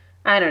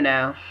 I don't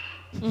know.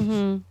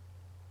 What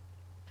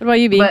about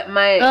you, B? But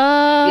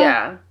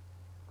my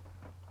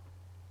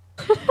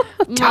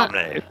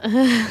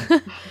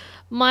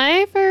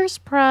my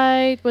first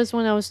Pride was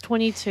when I was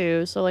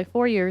 22, so like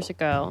 4 years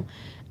ago,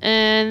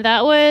 and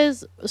that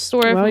was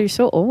sort of. Wow, you're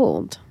so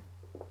old.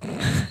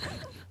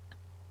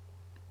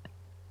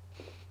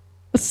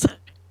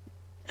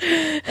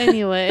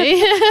 Anyway,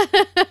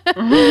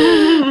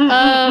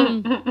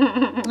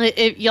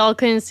 if y'all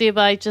couldn't see,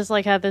 but I just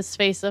like had this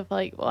face of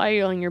like, why are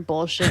you on your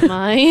bullshit,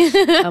 Mai?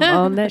 I'm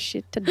on that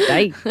shit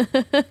today.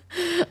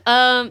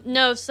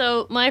 No,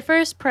 so my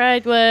first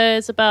Pride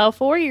was about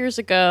 4 years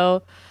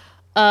ago.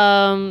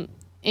 And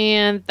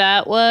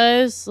that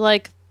was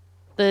like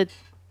the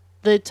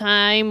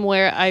time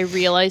where I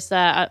realized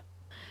that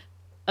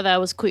I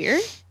was queer.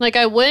 Like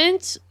I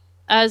went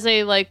as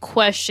a like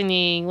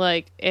questioning,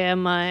 like,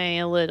 am I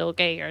a little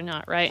gay or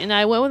not, right? And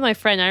I went with my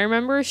friend. I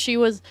remember she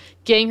was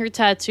getting her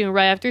tattoo, and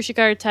right after she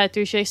got her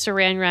tattoo, she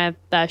saran wrapped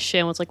that shit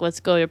and was like, let's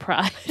go to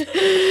Pride.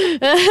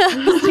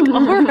 I was like,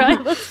 all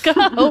right, let's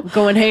go.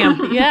 Going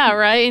ham. Yeah,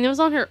 right. And it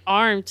was on her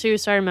arm too,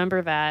 so I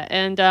remember that.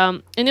 And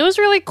it was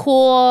really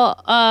cool.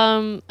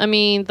 I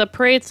mean, the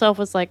parade itself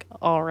was like,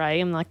 all right,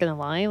 I'm not gonna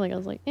lie. Like I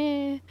was like,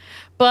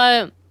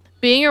 but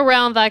being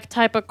around that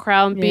type of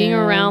crowd, being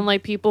around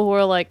like people who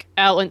are like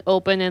out and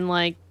open and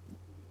like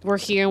we're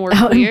here and we're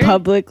out queer. In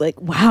public, like,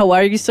 wow,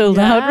 why are you so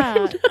loud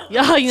right now?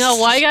 Yeah, you know,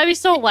 why you gotta be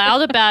so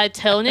loud about it?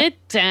 Tone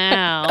it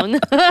down.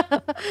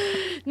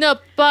 No,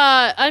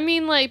 but I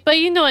mean, like, but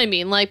you know what I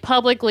mean, like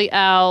publicly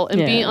out and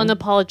being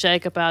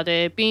unapologetic about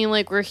it, being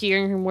like we're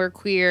here and we're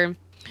queer.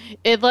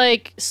 It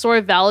like sort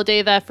of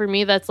validated that for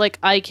me. That's like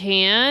I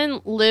can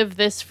live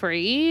this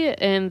free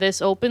and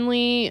this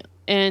openly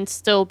and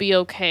still be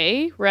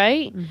okay,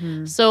 right?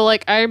 Mm-hmm. So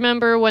like I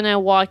remember when I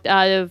walked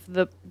out of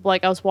I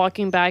was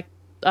walking back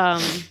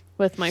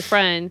with my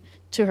friend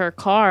to her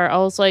car, I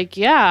was like,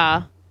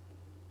 yeah,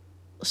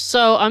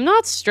 so I'm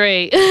not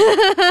straight.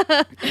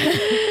 I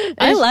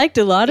liked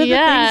a lot of the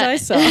things I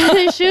saw.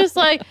 And she was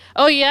like,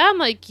 oh yeah? I'm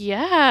like,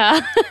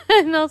 yeah.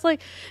 And I was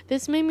like,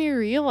 this made me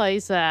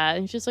realize that.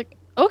 And she's like,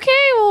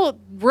 okay, well,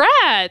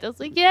 rad. I was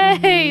like,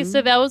 yay. Mm-hmm.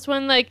 So that was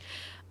when like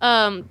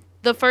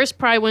the first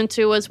Pride I went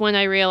to was when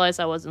I realized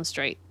I wasn't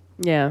straight.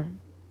 Yeah.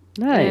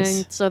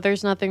 Nice. And so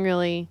there's nothing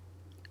really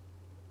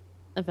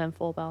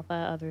eventful about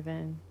that other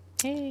than,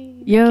 hey.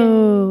 Yo,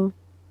 okay.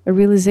 A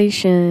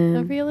realization.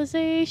 A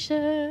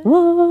realization.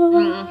 Whoa.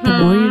 Mm-hmm. The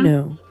more you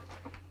know.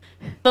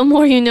 The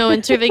more you know.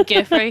 Enter the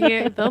gift right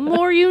here. The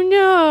more you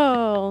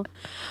know.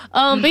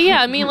 But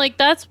yeah, I mean, like,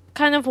 that's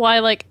kind of why,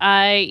 like,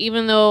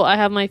 even though I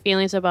have my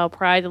feelings about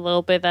Pride a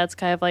little bit, that's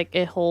kind of like,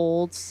 it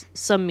holds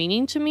some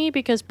meaning to me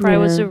because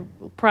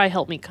Pride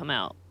helped me come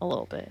out a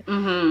little bit.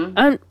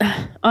 Mm-hmm.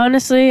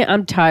 Honestly,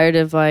 I'm tired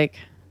of, like,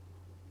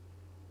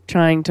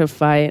 trying to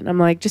fight. I'm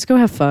like, just go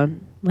have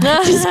fun. You're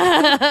like,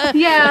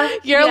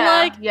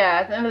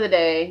 at the end of the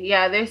day,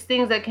 there's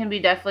things that can be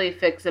definitely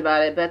fixed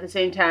about it, but at the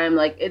same time,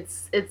 like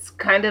it's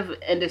kind of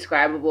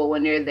indescribable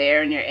when you're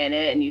there and you're in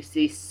it and you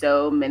see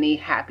so many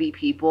happy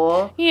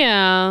people.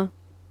 Yeah.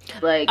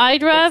 Like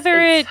I'd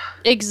rather it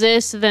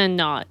exist than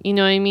not. You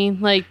know what I mean?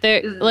 Like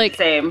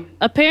same.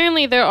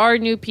 Apparently there are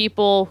new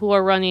people who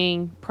are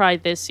running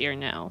Pride this year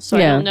now, so I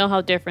don't know how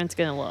different it's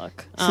gonna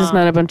look. This is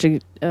not a bunch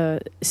of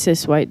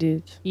cis white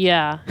dudes.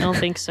 Yeah, I don't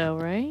think so,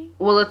 right?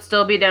 Will it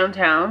still be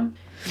downtown?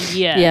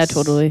 Yes. Yeah,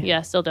 totally.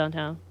 Yeah, still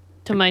downtown,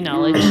 to my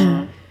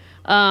knowledge.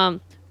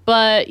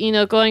 But you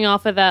know, going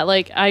off of that,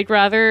 like I'd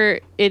rather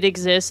it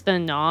exist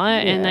than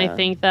not, and I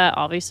think that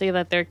obviously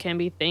that there can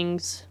be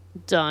things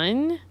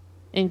done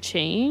and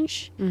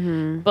change,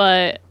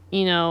 but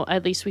you know,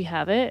 at least we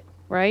have it,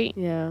 right?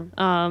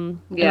 And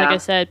like I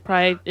said,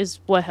 Pride is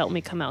what helped me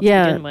come out to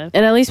begin with,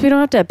 and at least we don't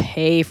have to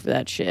pay for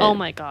that shit. Oh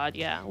my god,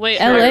 yeah. Wait,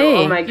 LA.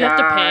 Oh my god, you have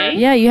to pay?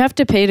 Yeah, you have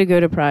to pay to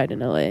go to Pride in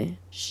LA.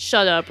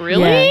 Shut up,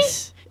 really?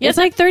 Yes. It's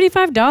like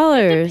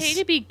 $35. Pay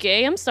to be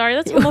gay? I'm sorry,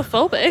 that's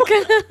homophobic.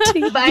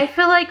 But I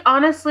feel like,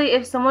 honestly,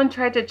 if someone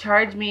tried to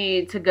charge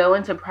me to go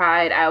into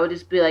Pride, I would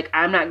just be like,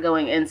 I'm not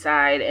going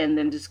inside, and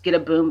then just get a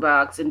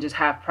boombox and just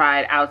have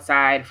Pride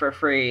outside for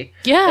free.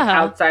 Yeah. Like,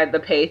 outside the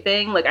pay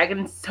thing. Like, I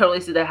can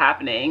totally see that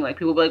happening. Like,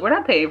 people be like, we're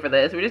not paying for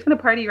this. We're just going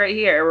to party right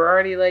here. We're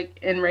already, like,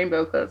 in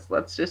rainbow clothes.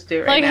 Let's just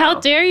do it right now. Like,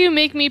 how dare you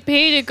make me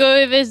pay to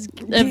go to this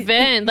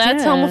event?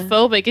 That's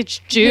homophobic.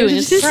 It's June.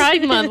 It's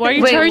Pride Month. Why are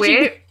you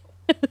charging?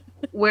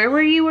 Where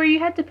were you where you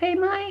had to pay,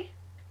 Mai?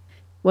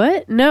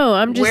 What? No,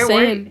 I'm just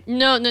saying.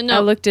 No. I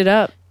looked it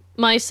up.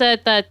 Mai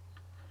said that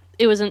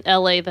it was in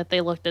LA that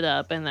they looked it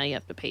up and that you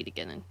have to pay to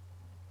get in.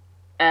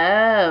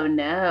 Oh,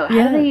 no.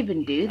 How do they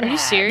even do that? Are you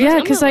serious?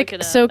 Yeah, because,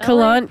 like, so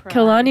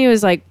Kalani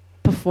was, like,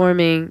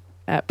 performing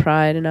at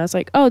Pride, and I was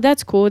like, oh,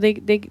 that's cool. They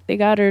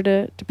got her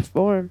to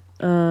perform.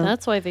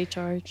 That's why they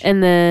charge.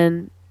 And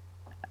then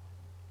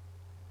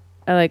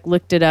I, like,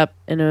 looked it up,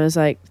 and it was,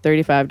 like,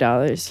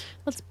 $35.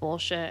 That's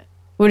bullshit.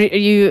 What are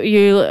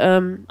you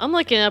I'm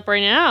looking it up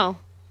right now.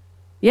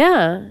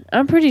 Yeah,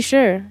 I'm pretty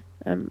sure.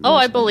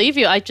 I believe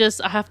you. I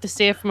have to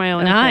see it for my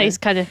own eyes,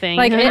 kind of thing.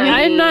 Like,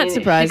 I'm not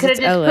surprised. You could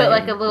have just LA. put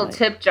like a little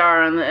tip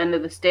jar on the end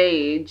of the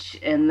stage,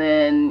 and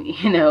then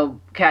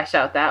cash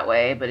out that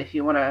way. But if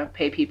you want to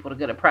pay people to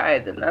go to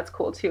Pride, then that's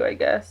cool too, I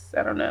guess.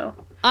 I don't know.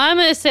 I'm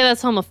gonna say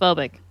that's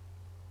homophobic.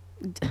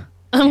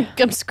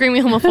 I'm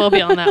screaming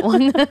homophobia on that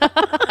one. You're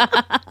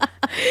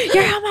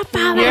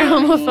homophobic. You're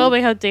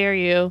homophobic. How dare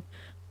you?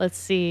 Let's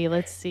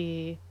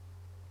see.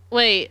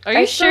 Wait, are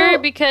you sure?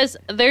 Because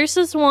there's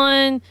this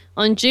one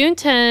on June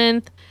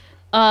 10th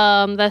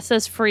that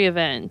says free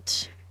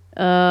event.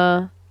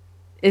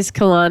 Is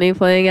Kalani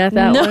playing at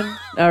that one?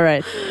 All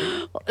right.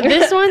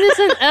 This one is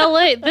in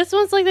LA. This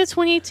one's like the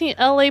 2018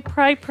 LA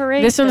Pride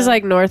Parade. This one's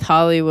like North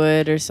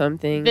Hollywood or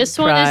something. This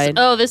one is,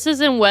 this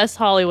is in West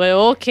Hollywood.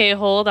 Okay,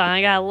 hold on.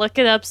 I gotta look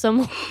it up some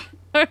more.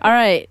 All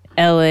right,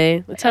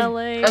 LA. Let's have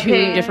LA.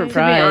 two different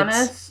prides. To be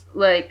honest,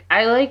 like,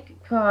 I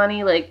like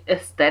Kalani, like,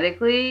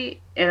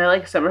 aesthetically, and I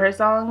like some of her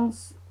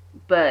songs,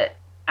 but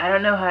I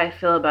don't know how I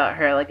feel about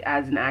her, like,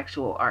 as an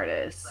actual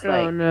artist. Oh,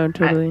 like, no,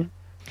 totally.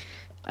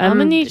 I'm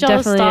gonna need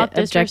y'all to stop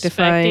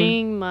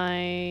objectifying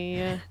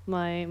disrespecting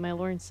my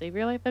Lord and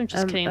Savior life. I'm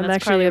just kidding. I'm That's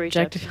actually Carly Rae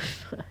Jepsen.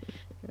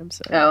 I'm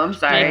sorry. Oh, I'm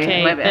sorry.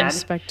 Okay, My bad.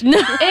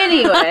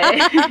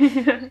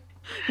 Anyway.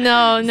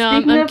 No,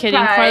 I'm kidding.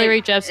 Pride, Carly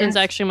Rae Jepsen's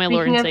actually my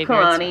Lord and Savior.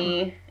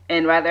 Kalani,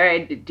 and whether I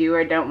do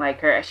or don't like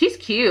her, she's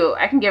cute.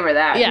 I can give her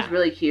that. Yeah. She's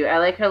really cute. I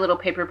like her little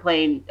paper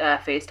plane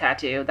face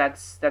tattoo.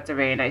 That's a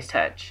very nice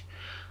touch.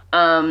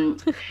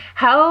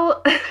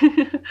 How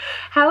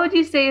would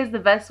you say is the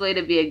best way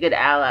to be a good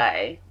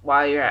ally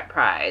while you're at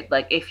Pride?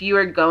 Like, if you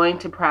are going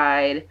to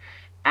Pride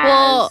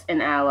as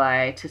an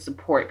ally to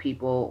support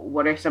people,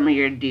 what are some of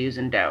your do's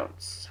and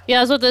don'ts? Yeah,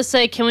 I was about to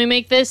say, can we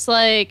make this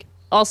like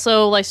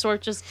also like sort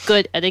of just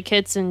good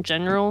etiquettes in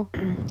general?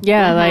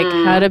 Yeah, like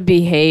how to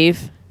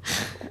behave.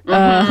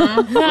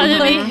 How to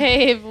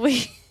behave.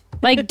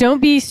 Like,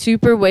 don't be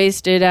super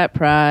wasted at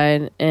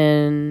Pride,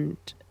 and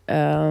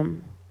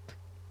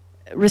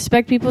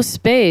respect people's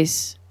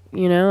space.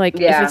 You know, like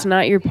if it's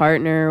not your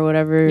partner or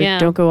whatever,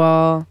 don't go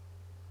all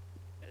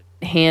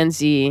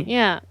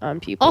handsy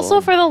on people.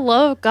 Also, for the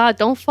love of God,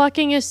 don't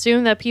fucking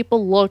assume that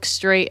people look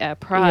straight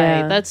at Pride.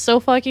 Yeah. That's so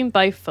fucking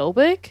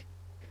biphobic.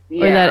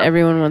 Or that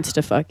everyone wants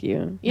to fuck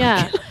you.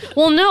 Yeah.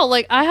 Well, no,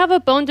 like, I have a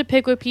bone to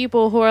pick with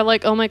people who are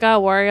like, oh my God,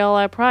 why are y'all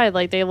at Pride?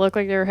 Like, they look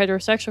like they're a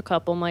heterosexual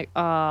couple. I'm like,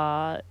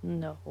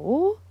 no.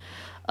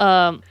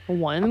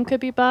 One of them could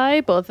be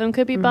bi, both of them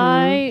could be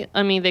bi.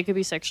 I mean, they could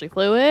be sexually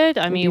fluid.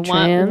 I mean,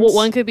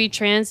 one could be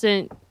trans,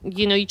 and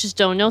you know, you just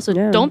don't know. So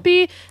don't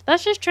be.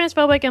 That's just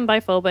transphobic and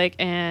biphobic,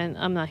 and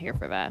I'm not here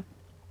for that.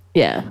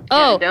 Yeah.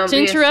 Oh, to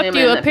interrupt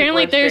you,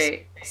 apparently there's.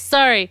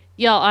 Sorry,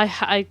 y'all.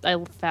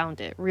 I found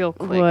it real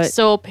quick. What?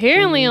 So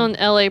apparently on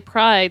LA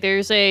Pride,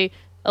 there's a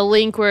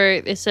link where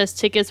it says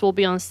tickets will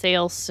be on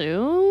sale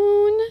soon.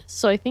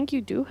 So I think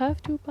you do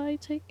have to buy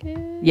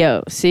tickets.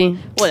 Yo, see?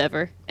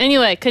 Whatever.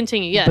 Anyway,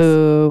 continue. Yes.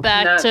 Boo.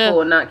 Not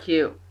cool, not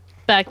cute.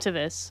 Back to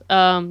this.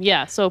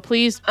 Yeah, so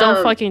please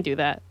don't fucking do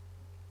that.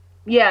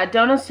 Yeah,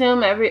 don't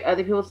assume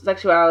other people's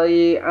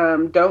sexuality.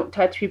 Don't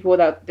touch people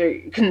without their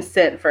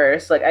consent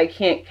first. Like, I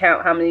can't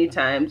count how many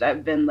times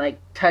I've been, like,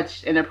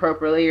 touched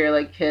inappropriately or,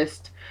 like,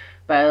 kissed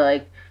by,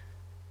 like,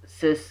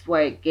 cis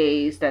white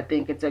gays that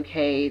think it's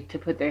okay to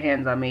put their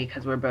hands on me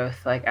because we're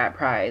both, like, at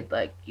Pride.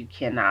 Like, you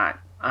cannot.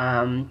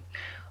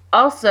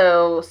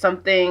 Also,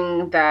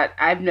 something that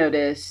I've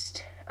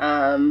noticed,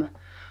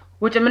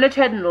 which I'm going to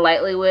tread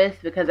lightly with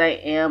because I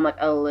am, like,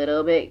 a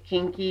little bit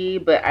kinky,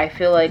 but I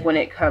feel like when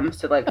it comes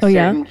to, like,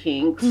 certain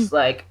kinks,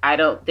 like, I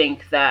don't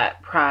think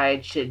that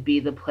Pride should be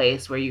the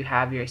place where you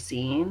have your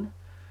scene,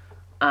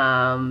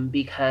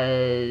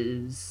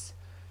 because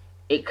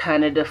it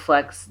kind of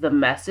deflects the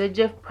message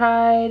of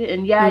Pride.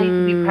 And yeah, you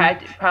can be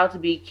proud to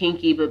be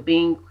kinky, but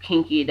being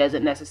kinky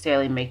doesn't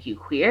necessarily make you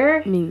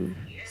queer.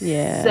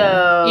 Yeah.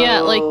 So yeah,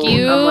 like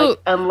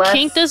unless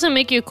kink doesn't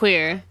make you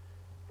queer.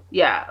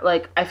 Yeah,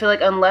 like, I feel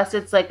like unless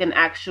it's, like, an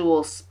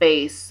actual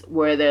space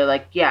where they're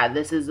like, yeah,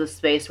 this is the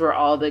space where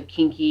all the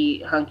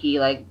kinky, hunky,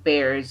 like,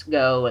 bears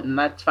go, and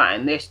that's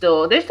fine. They're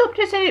still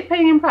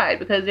participating in Pride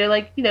because they're,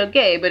 like, you know,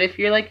 gay. But if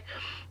you're, like,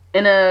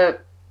 in a,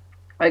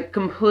 like,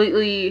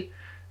 completely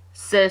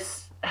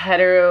cis,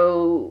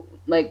 hetero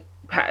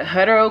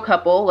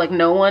couple, like,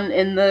 no one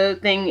in the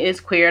thing is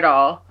queer at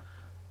all,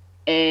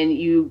 and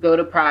you go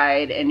to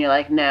Pride and you're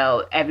like,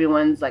 no,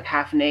 everyone's like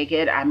half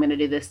naked. I'm going to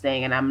do this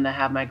thing and I'm going to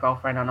have my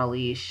girlfriend on a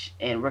leash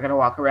and we're going to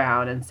walk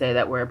around and say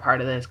that we're a part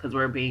of this because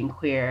we're being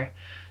queer.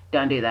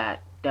 Don't do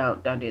that.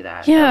 Don't do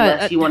that. Yeah.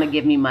 Unless you want to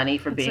give me money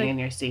for being in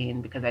your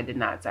scene, because I did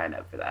not sign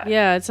up for that.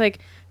 Yeah. It's like,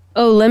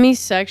 oh, let me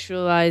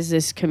sexualize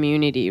this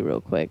community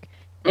real quick.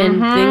 And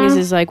thing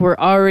is like,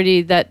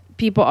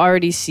 people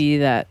already see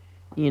that,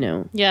 you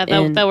know. Yeah,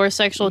 that we're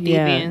sexual deviants.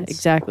 Yeah,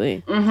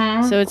 exactly.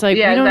 So it's like,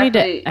 we don't need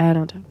to add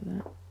on top of that.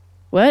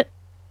 What?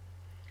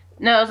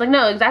 No, I was like,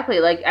 no, exactly.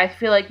 Like, I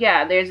feel like,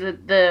 yeah, there's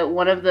the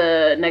one of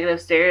the negative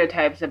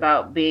stereotypes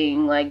about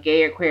being, like,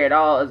 gay or queer at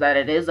all is that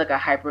it is, like, a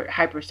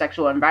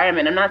hypersexual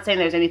environment. I'm not saying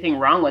there's anything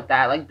wrong with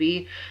that. Like,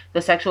 be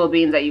the sexual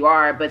beings that you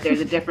are, but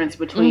there's a difference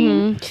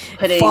between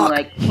putting,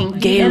 like,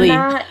 kinky in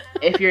that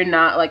if you're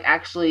not, like,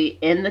 actually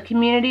in the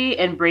community,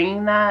 and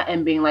bringing that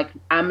and being like,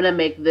 I'm going to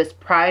make this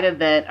Pride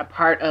event a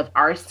part of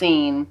our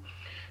scene.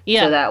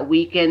 Yeah. So that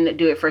we can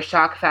do it for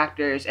shock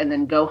factors and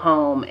then go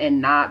home and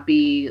not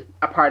be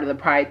a part of the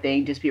Pride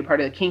thing, just be a part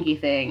of the kinky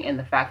thing. And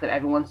the fact that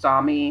everyone saw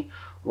me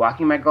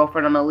walking my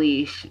girlfriend on a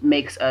leash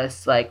makes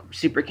us, like,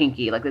 super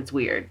kinky. Like, it's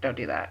weird. Don't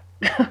do that.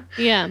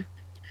 Yeah.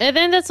 And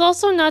then that's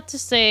also not to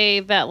say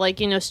that, like,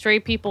 you know,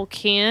 straight people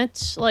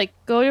can't, like,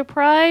 go to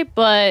Pride,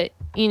 but,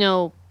 you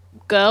know,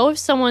 go if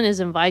someone is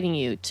inviting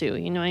you to,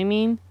 you know what I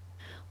mean?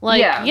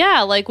 Like,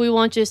 yeah, like, we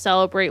want you to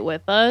celebrate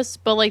with us,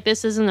 but, like,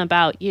 this isn't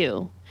about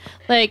you.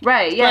 Like,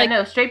 right, yeah, like,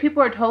 no, straight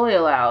people are totally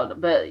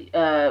allowed, but,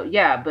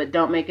 but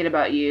don't make it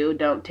about you,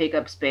 don't take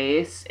up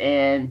space,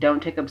 and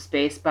don't take up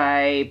space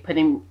by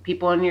putting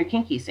people in your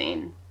kinky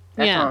scene.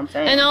 That's all I'm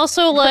saying. And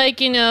also,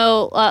 like, you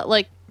know,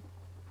 like,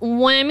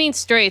 when I mean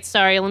straight,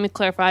 sorry, let me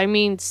clarify. I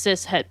mean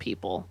cis-het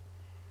people.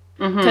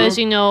 Because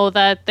you know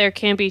that there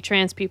can be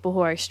trans people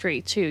who are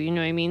straight too. You know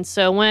what I mean?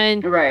 So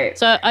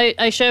So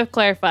I should have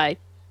clarified.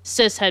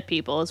 Cis-het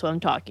people is what I'm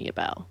talking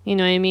about. You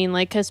know what I mean?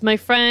 Like, because my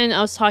friend,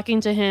 I was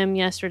talking to him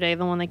yesterday,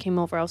 the one that came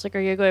over. I was like, "Are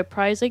you going to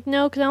Pride?" He's like,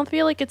 "No, because I don't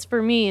feel like it's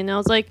for me." And I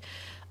was like,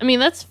 "I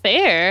mean, that's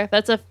fair.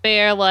 That's a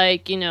fair,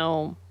 like, you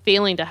know,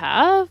 feeling to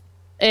have,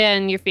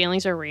 and your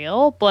feelings are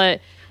real,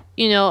 but."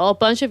 You know, a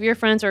bunch of your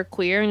friends are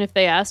queer, and if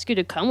they ask you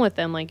to come with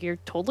them, like, you're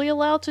totally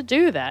allowed to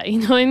do that. You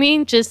know what I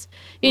mean? Just,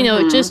 you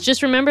know,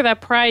 just remember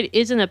that Pride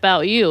isn't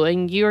about you,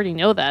 and you already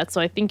know that, so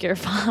I think you're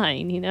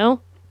fine, you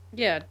know?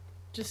 Yeah,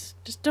 just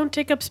don't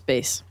take up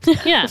space.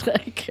 Yeah.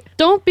 Like,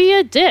 don't be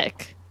a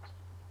dick.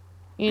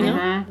 You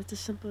know? It's as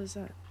simple as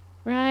that.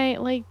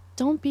 Right? Like,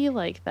 don't be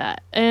like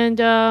that. And,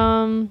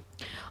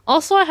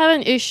 also, I have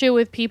an issue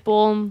with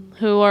people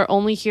who are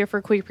only here for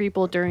queer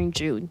people during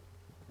June.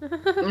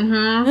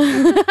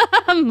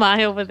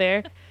 My over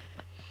there.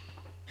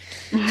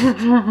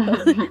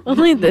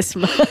 Only this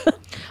month.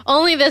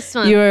 Only this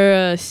month.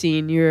 You're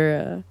seen.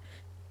 You're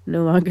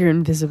no longer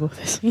invisible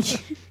this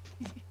month.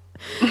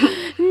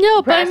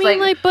 No, but I mean,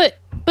 like, but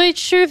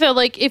it's true though.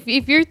 Like, if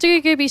you're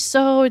gonna be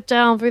so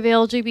down for the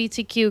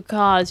LGBTQ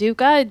cause, you've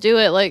got to do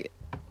it like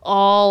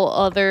all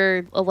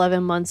other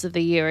 11 months of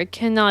the year. It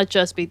cannot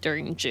just be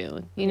during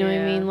June. You know what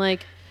I mean?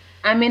 Like.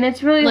 I mean,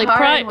 it's really like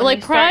hard when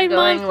you start Pride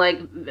going Month, like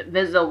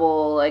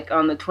visible, like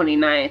on the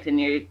 29th, and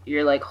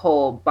your like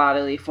whole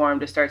bodily form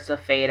just starts to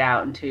fade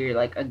out until you're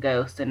like a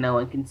ghost and no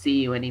one can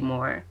see you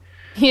anymore.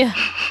 Yeah,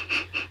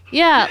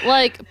 yeah.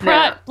 Like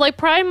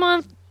Pride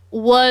Month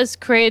was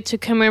created to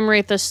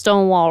commemorate the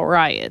Stonewall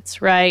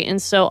riots, right?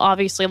 And so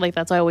obviously, like,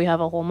 that's why we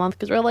have a whole month,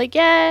 because we're like,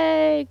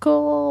 yay,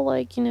 cool,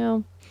 like, you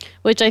know.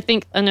 Which I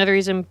think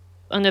that's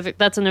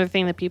another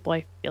thing that people,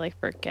 I feel like,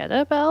 forget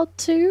about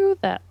too,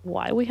 that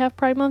why we have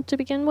Pride Month to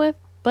begin with.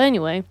 But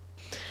anyway,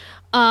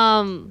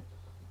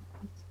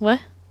 what?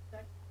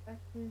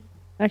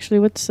 Actually,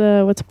 what's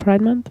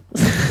Pride Month?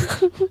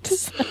 What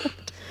is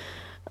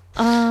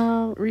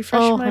that?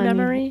 Refresh my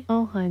memory.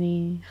 Oh,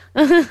 honey.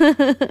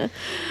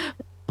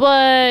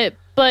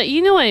 But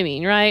you know what I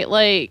mean, right?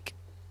 Like,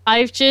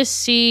 I just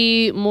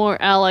see more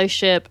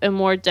allyship and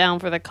more down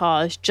for the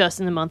cause just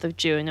in the month of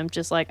June. I'm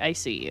just like, I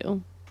see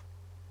you.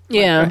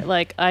 Yeah.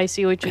 Like, I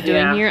see what you're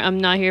doing here. I'm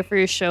not here for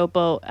your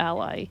showboat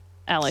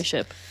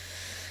allyship.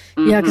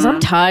 Yeah, because I'm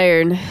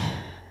tired.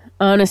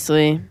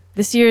 Honestly.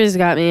 This year has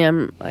got me,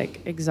 I'm,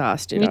 like,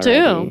 exhausted Me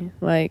already. too.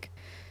 Like,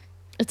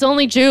 it's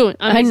only June.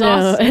 I'm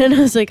exhausted. know. And I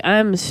was like,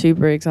 I'm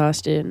super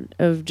exhausted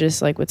of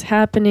just, like, what's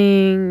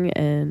happening.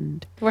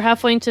 And we're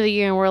halfway into the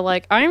year and we're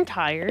like, I'm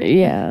tired.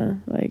 Yeah.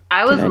 Like,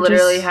 I was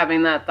literally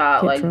having that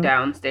thought, like,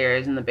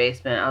 downstairs in the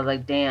basement. I was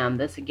like, damn,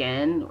 this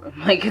again?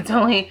 Like, it's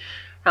only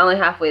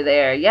halfway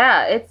there.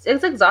 Yeah, it's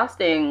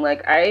exhausting.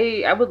 Like,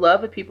 I would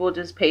love if people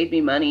just paid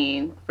me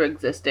money for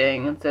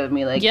existing instead of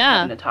me, like,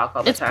 having to talk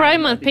all the time. It's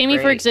Pride Month. Pay me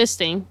for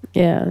existing.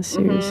 Yeah,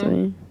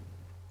 seriously.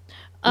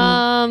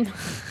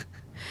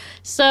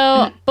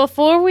 So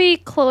before we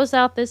close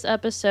out this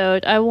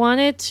episode, I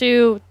wanted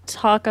to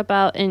talk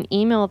about an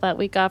email that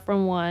we got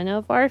from one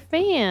of our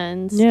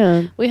fans.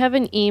 Yeah. We have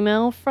an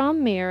email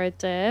from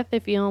Meredith.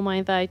 If you don't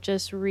mind that I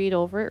just read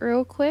over it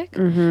real quick.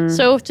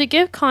 So to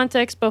give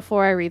context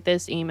before I read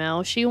this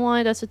email, she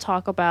wanted us to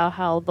talk about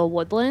how the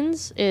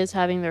Woodlands is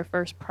having their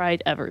first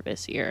Pride ever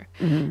this year.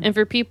 And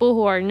for people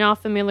who are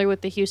not familiar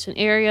with the Houston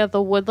area,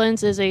 the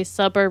Woodlands is a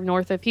suburb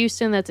north of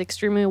Houston that's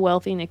extremely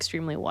wealthy and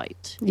extremely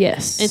white.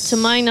 Yes. And to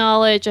my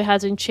knowledge, it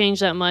hasn't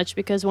changed that much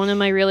because one of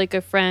my really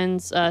good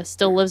friends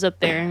still lives up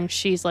there, and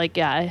she's like,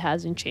 yeah, it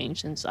hasn't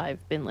changed since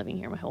I've been living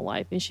here my whole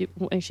life, and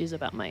she's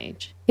about my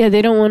age. Yeah,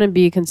 they don't want to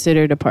be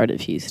considered a part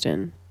of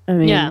Houston. I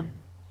mean, yeah,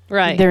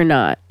 right. They're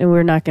not, and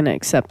we're not going to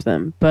accept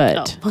them.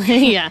 But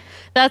yeah,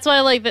 that's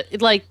why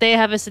like they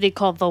have a city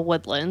called the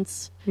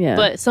Woodlands. Yeah,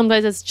 but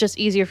sometimes it's just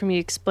easier for me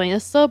to explain a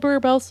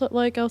suburb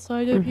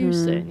outside of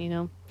Houston. You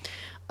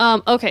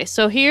know. Okay,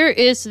 so here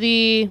is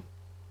the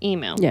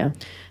email. Yeah.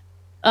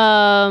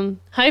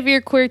 Hi, Veer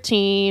Queer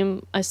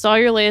team. I saw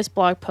your latest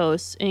blog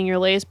post and your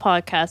latest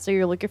podcast that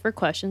you're looking for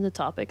questions and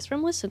topics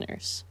from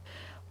listeners.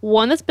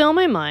 One that's been on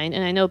my mind,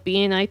 and I know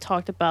B and I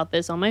talked about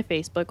this on my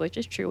Facebook, which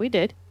is true, we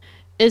did,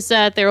 is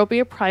that there will be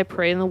a Pride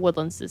Parade in the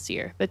Woodlands this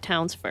year, the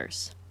town's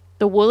first.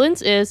 The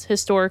Woodlands is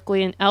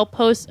historically an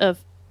outpost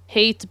of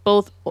hate,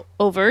 both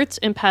overt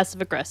and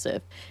passive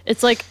aggressive.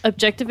 It's like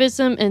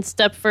objectivism and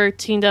Stepford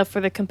teamed up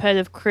for the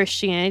competitive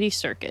Christianity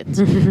circuit.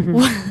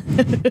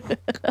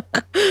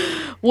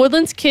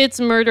 Woodlands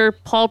kids murder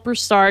Paul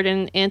Broussard in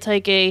an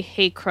anti-gay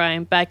hate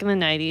crime back in the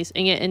 90s,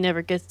 and yet it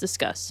never gets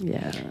discussed.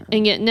 Yeah.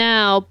 And yet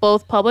now,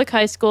 both public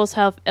high schools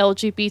have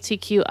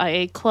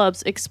LGBTQIA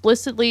clubs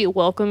explicitly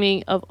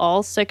welcoming of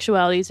all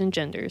sexualities and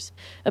genders.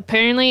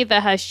 Apparently,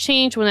 that has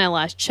changed when I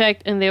last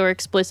checked, and they were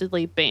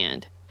explicitly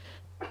banned.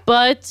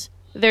 But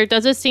there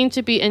doesn't seem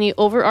to be any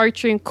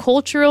overarching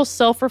cultural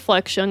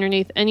self-reflection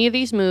underneath any of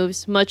these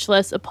moves, much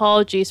less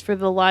apologies for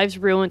the lives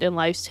ruined and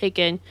lives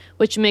taken,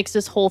 which makes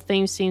this whole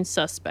thing seem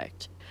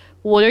suspect.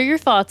 What are your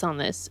thoughts on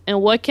this?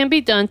 And what can be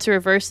done to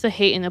reverse the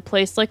hate in a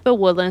place like the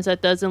Woodlands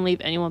that doesn't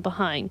leave anyone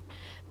behind?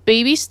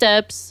 Baby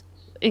steps,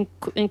 in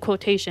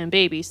quotation,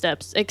 baby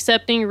steps,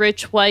 accepting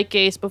rich white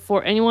gays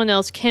before anyone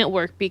else can't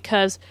work,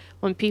 because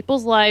when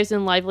people's lives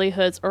and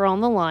livelihoods are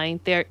on the line,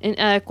 they're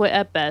inadequate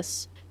at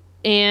best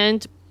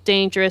and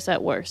dangerous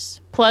at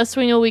worst. Plus,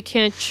 we know we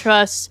can't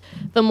trust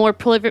the more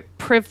privileged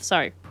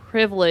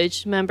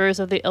members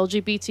of the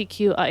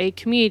LGBTQIA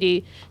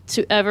community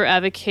to ever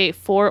advocate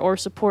for or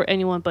support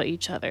anyone but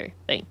each other.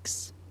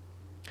 Thanks.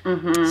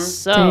 Mm-hmm.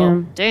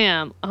 So,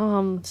 damn.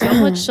 So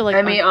much to like.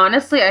 I mean,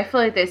 honestly, I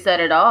feel like they said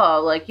it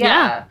all. Like,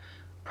 yeah.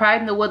 Pride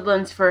in the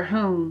Woodlands for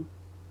whom?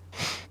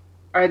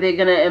 Are they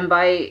going to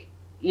invite,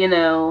 you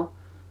know,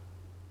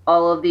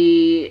 all of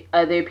the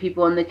other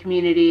people in the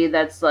community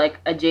that's like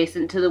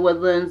adjacent to the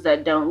Woodlands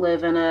that don't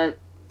live in a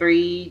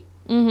 3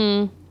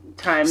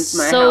 times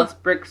my house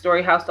brick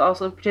story house to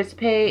also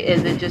participate?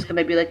 Is it just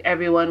gonna be like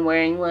everyone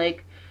wearing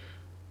like,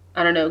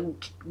 I don't know,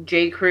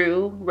 J.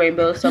 Crew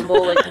rainbow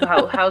symbol? Like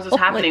how's this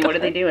happening? What are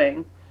they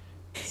doing?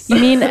 You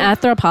mean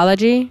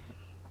anthropology?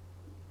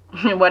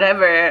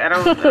 Whatever. I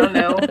don't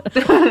know.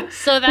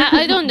 So that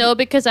I don't know,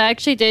 because I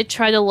actually did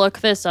try to look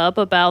this up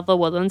about the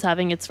Woodlands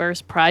having its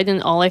first Pride,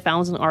 and all I found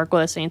was an article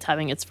that saying it's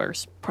having its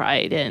first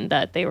Pride, and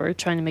that they were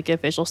trying to make an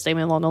official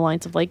statement along the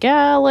lines of like,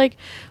 yeah, like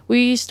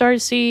we started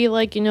to see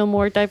like, you know,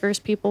 more diverse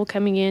people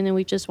coming in, and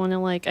we just want to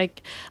like, I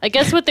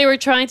guess what they were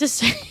trying to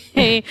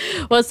say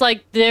was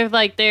like there's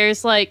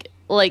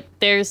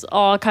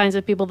all kinds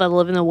of people that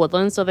live in the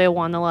Woodlands, so they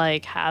want to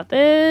like have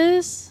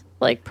this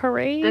like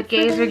parade. The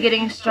gays are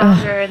getting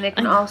stronger, and they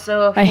can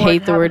also afford I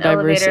hate the word an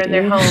elevator diversity in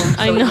their homes.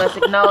 So we must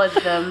acknowledge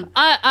them.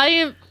 I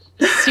am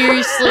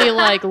seriously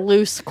like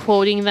loose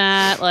quoting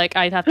that. Like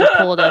I'd have to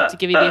pull it up to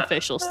give you the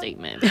official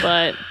statement,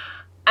 but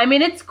I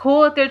mean, it's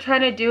cool if they're trying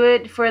to do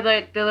it for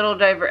like the little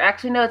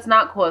Actually, no, it's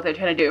not cool if they're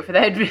trying to do it for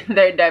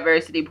their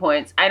diversity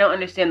points. I don't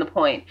understand the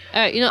point.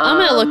 All right, you know, I'm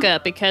gonna look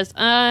up because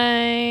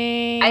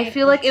I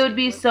feel like it would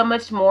be so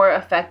much more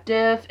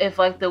effective if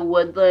like the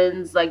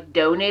Woodlands like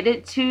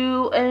donated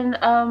to an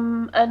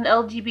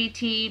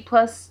LGBT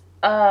plus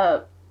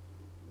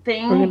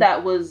thing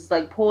that was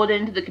like pulled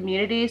into the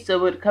community, so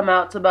it would come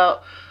out to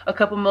about a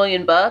couple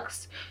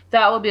 $1,000,000.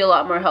 That would be a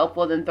lot more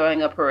helpful than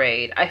throwing a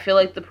parade. I feel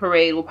like the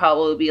parade will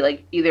probably be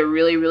like either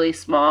really, really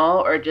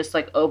small or just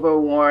like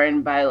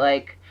overworn by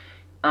like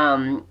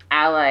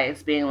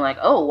allies being like,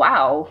 oh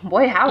wow,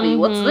 boy howdy,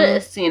 what's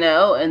this, you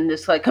know, and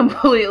just like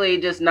completely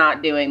just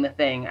not doing the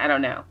thing. I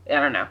don't know.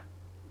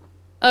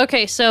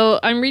 Okay, so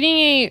I'm reading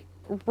a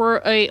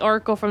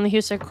article from the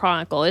Houston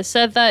Chronicle. It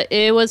said that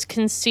it was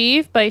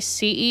conceived by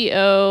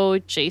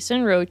CEO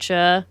Jason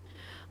Rocha.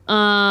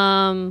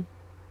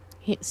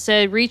 He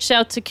said reached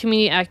out to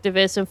community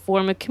activists and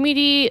formed a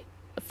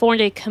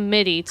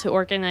committee to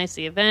organize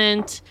the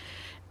event.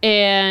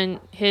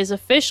 And his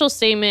official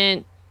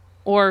statement,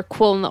 or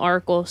quote in the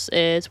articles,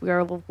 is, "We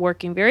are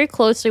working very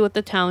closely with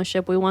the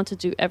township. We want to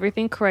do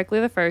everything correctly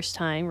the first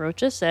time,"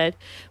 Rocha said.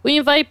 "We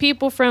invite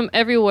people from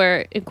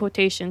everywhere," in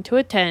quotation, "to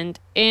attend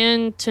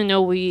and to know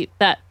we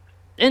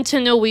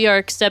are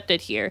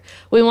accepted here.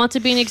 We want to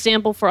be an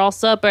example for all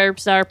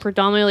suburbs that are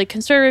predominantly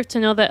conservative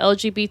to know that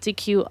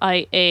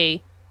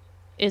LGBTQIA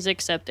is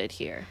accepted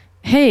here."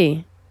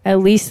 Hey, at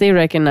least they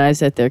recognize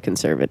that they're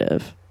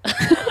conservative. God.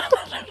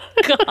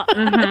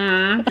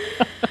 Mm-hmm.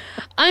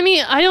 I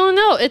mean, I don't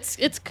know. It's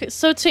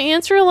so to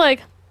answer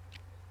like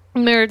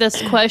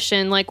Meredith's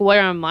question, like what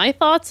are my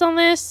thoughts on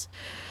this?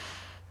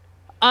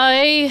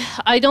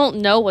 I don't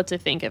know what to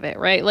think of it,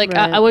 right? Like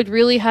I would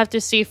really have to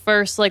see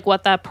first like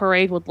what that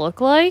parade would look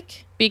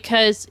like,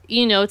 because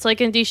you know, it's like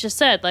Andisha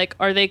said, like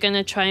are they going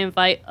to try and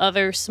invite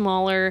other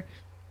smaller,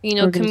 you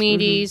know,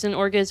 communities and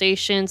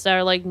organizations that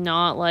are like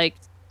not like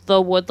the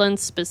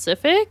Woodlands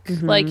specific?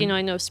 Like, you know,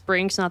 I know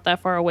Spring's not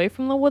that far away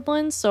from the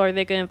Woodlands, so are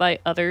they going to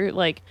invite other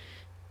like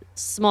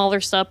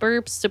smaller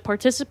suburbs to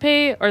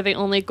participate? Or are they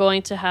only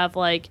going to have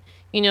like,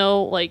 you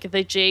know, like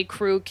the J.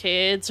 Crew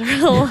kids or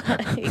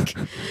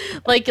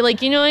like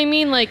you know what I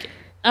mean? Like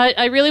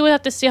I really would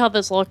have to see how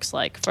this looks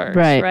like first,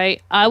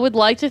 right? I would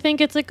like to think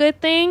it's a good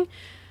thing,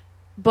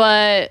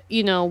 but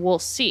you know, we'll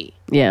see.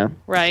 Yeah.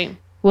 Right.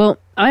 Well,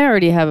 I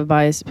already have a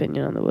biased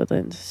opinion on the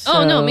Woodlands. So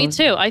oh no, me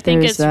too. I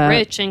think it's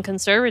rich and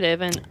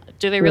conservative, and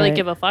do they really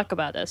give a fuck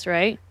about us,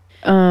 right?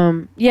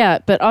 Yeah,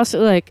 but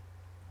also like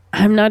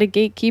I'm not a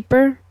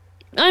gatekeeper.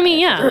 I mean,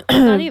 yeah.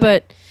 Not either.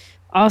 But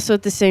also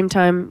at the same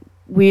time,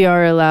 we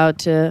are allowed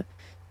to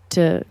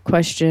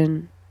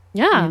question.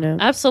 Yeah, You know,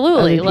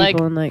 absolutely. other Like,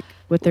 people and like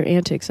what their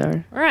antics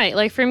are. right.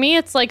 Like, for me,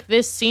 it's like,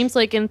 this seems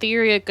like in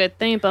theory a good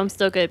thing, but I'm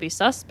still going to be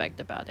suspect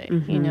about it.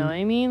 You know what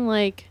I mean?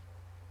 Like,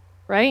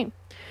 right?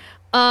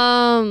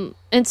 And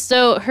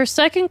so her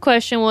second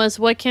question was,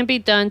 what can be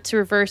done to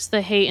reverse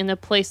the hate in a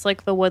place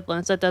like the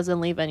Woodlands that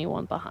doesn't leave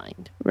anyone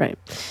behind? Right.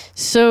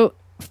 So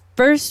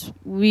first,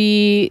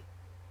 with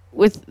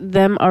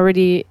them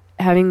already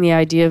having the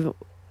idea of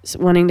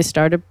wanting to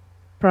start a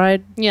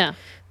pride, Yeah.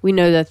 we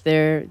know that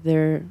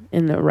they're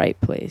in the right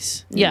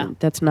place. Yeah. And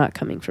that's not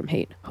coming from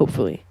hate,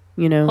 hopefully.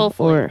 You know,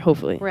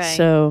 Hopefully. Right.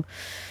 So,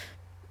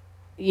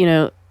 you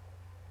know,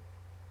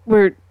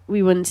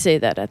 we wouldn't say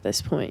that at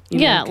this point. You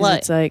Yeah, know, 'cause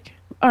it's like,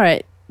 all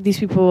right, these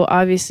people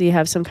obviously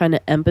have some kind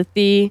of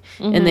empathy,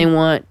 and they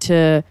want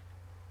to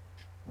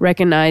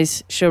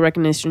show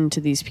recognition to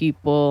these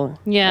people.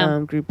 Yeah.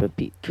 Group of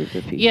people.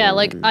 Yeah,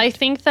 like, I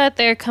think that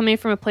they're coming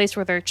from a place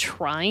where they're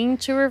trying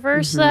to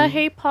reverse that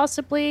hate,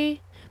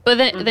 possibly. But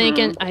then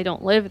again, I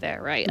don't live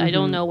there, right? I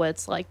don't know what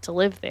it's like to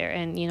live there,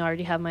 and I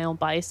already have my own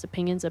biased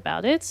opinions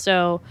about it.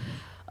 So,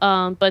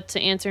 but to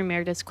answer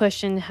Meredith's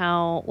question,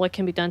 what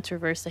can be done to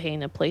reverse the hate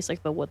in a place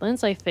like the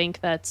Woodlands? I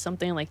think that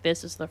something like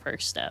this is the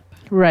first step.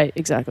 Right.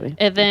 Exactly.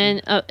 And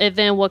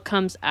then what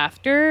comes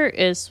after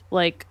is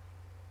like,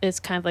 it's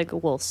kind of like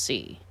we'll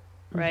see,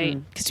 right?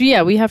 Because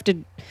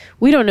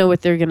we don't know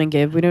what they're gonna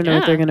give. We don't know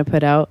what they're gonna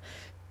put out.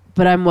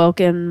 But I'm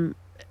welcome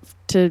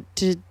to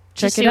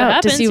check it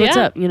out, to see what's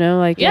up. You know,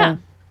 like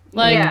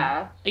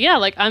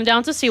like I'm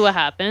down to see what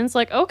happens.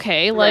 Like,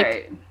 okay,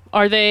 like,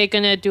 are they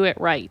gonna do it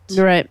right?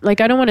 Right. Like,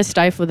 I don't want to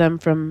stifle them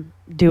from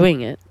doing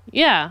it.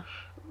 Yeah.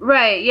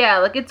 Right, yeah,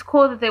 like, it's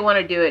cool that they want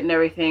to do it and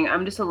everything.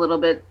 I'm just a little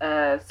bit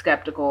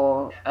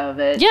skeptical of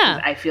it. Yeah,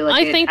 I feel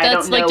like I think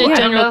that's like the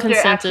general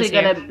consensus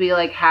here. They're actually going to be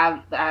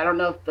I don't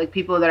know if like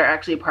people that are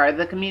actually part of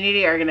the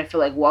community are going to feel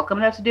like welcome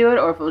enough to do it,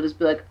 or if it'll just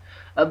be like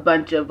a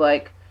bunch of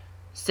like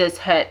cis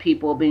het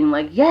people being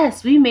like,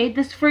 yes, we made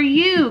this for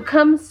you.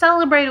 Come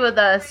celebrate with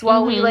us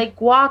while we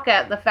like walk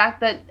at the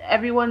fact that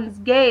everyone's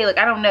gay. Like,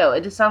 I don't know.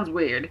 It just sounds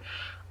weird.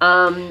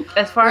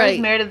 As far as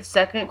Meredith's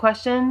second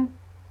question,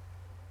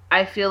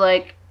 I feel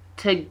like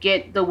to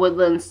get the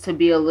Woodlands to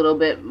be a little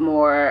bit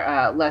more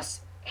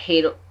less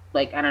hate,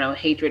 like, I don't know,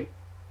 hatred,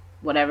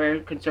 whatever,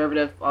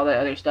 conservative, all that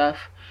other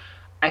stuff,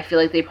 I feel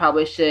like they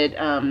probably should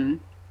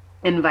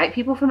invite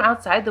people from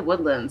outside the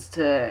Woodlands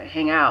to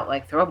hang out,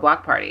 like throw a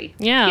block party.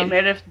 Yeah. Get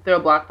Meredith to throw a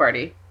block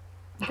party.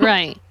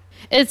 Right.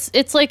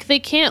 It's like they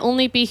can't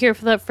only be here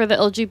for the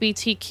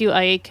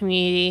LGBTQIA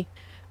community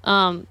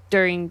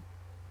during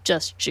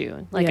just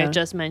June, like I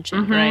just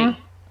mentioned, right?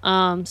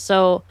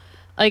 So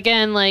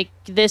again, like,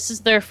 this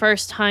is their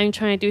first time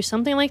trying to do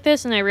something like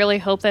this, and I really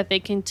hope that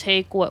they can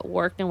take what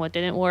worked and what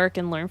didn't work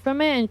and learn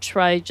from it and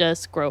try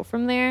just grow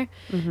from there.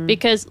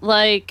 Because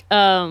like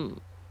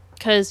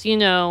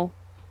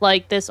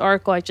like this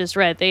article I just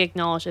read, they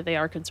acknowledge that they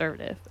are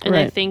conservative. And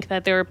I think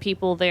that there are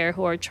people there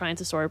who are trying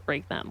to sort of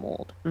break that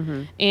mold.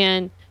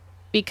 And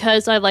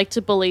because I like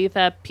to believe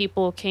that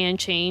people can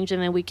change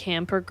and then we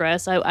can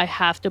progress, I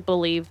have to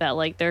believe that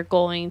like they're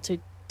going to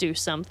do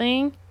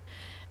something.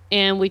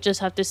 And we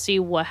just have to see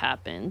what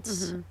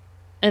happens.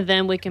 And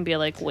then we can be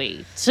like,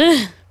 wait.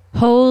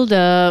 Hold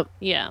up.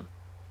 Yeah,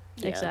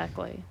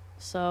 exactly.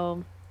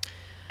 So.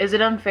 Is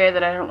it unfair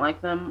that I don't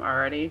like them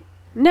already?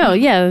 No,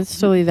 yeah, that's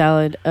totally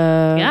valid.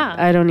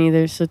 I don't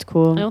either, so it's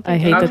cool. I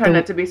hate I'm that trying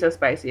not to be so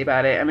spicy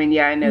about it. I mean,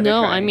 yeah, I know.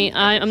 No, I mean,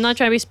 I'm not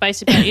trying to be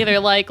spicy about it either.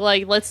 Like,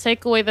 let's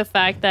take away the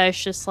fact that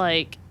it's just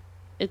like,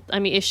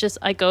 it's just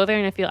I go there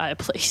and I feel out of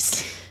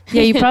place.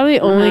 Yeah, you probably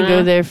only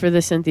go there for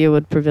the Cynthia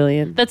Wood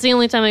Pavilion. That's the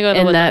only time I go to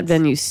and Woodlands. That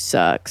venue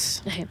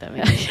sucks. I hate that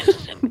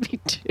venue. Me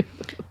too.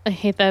 I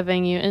hate that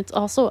venue. And it's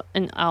also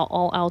an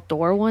all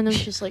outdoor one. I'm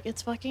just like,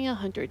 it's fucking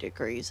 100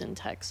 degrees in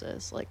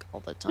Texas, like, all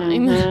the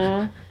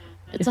time.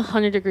 It's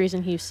 100 degrees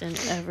in Houston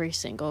every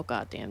single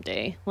goddamn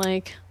day.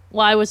 Like,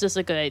 why was this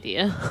a good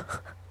idea?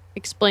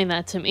 Explain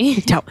that to me.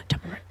 Tell me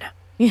right now.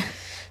 Yeah.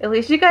 At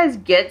least you guys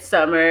get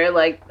summer.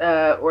 Like,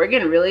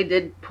 Oregon really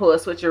did pull a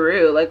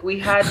switcheroo. Like, we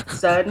had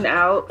sun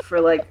out for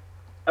like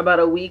about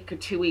a week or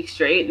 2 weeks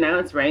straight. Now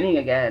it's raining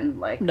again.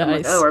 Like, nice. I'm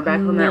like, oh, we're back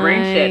on that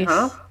rain shit,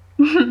 huh?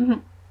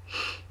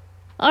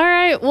 All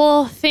right.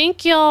 Well,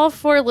 thank y'all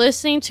for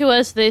listening to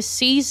us this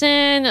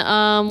season.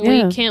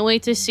 We can't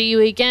wait to see you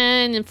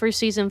again. And for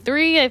season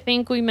 3, I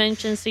think we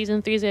mentioned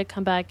season 3 is going to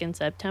come back in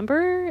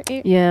September.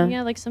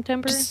 Yeah, like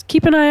September. Just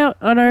keep an eye out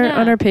on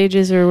our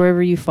pages or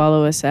wherever you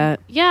follow us at.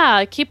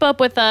 Yeah, keep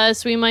up with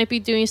us. We might be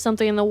doing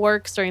something in the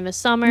works during the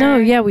summer. No,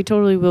 yeah, we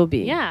totally will be.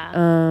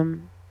 Yeah.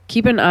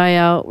 Keep an eye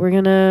out. We're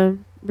gonna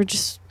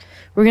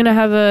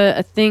have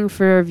a thing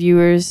for our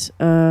viewers.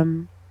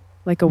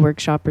 like a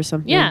workshop or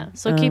something. Yeah,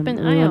 so keep an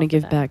eye we out want to for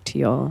give that. back to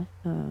y'all.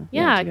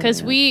 Yeah,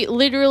 because we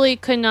literally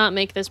could not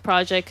make this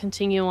project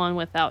continue on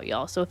without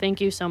y'all. So thank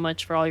you so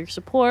much for all your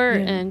support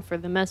and for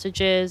the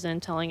messages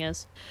and telling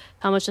us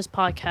how much this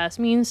podcast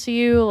means to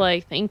you.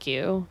 Like, thank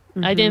you.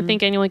 I didn't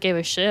think anyone gave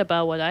a shit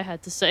about what I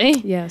had to say.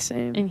 Yeah,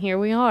 same. And here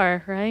we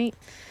are, right?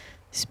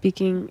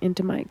 Speaking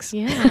into mics.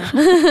 Yeah.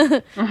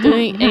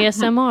 Doing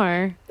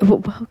ASMR.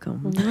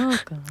 Welcome.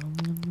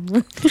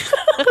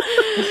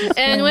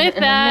 And with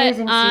that,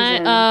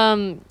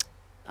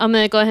 I'm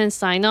going to go ahead and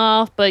sign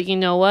off. But you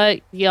know what,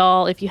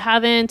 y'all, if you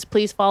haven't,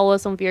 please follow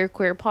us on Veer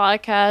Queer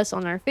Podcast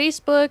on our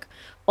Facebook.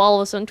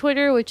 Follow us on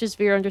Twitter, which is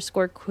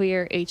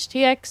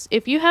Veer_queer_HTX.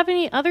 If you have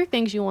any other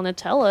things you want to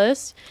tell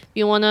us, if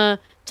you want to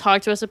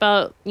talk to us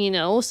about,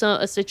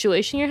 a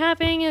situation you're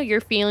having, your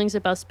feelings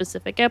about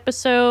specific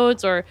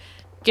episodes, or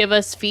give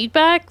us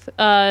feedback,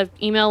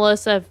 email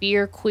us at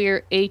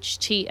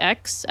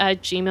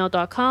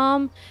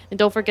veerqueerhtx@gmail.com. And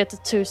don't forget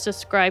to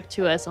subscribe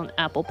to us on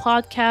Apple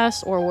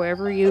Podcasts or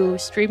wherever you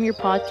stream your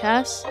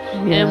podcasts.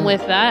 Yeah. And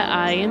with that,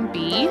 I am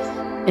B.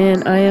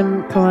 And I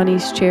am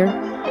Kalani's chair.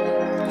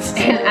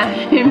 And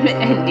I'm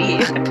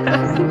Andy.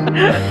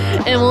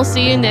 And we'll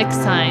see you next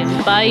time.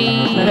 Bye.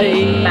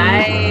 Bye.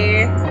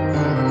 Bye.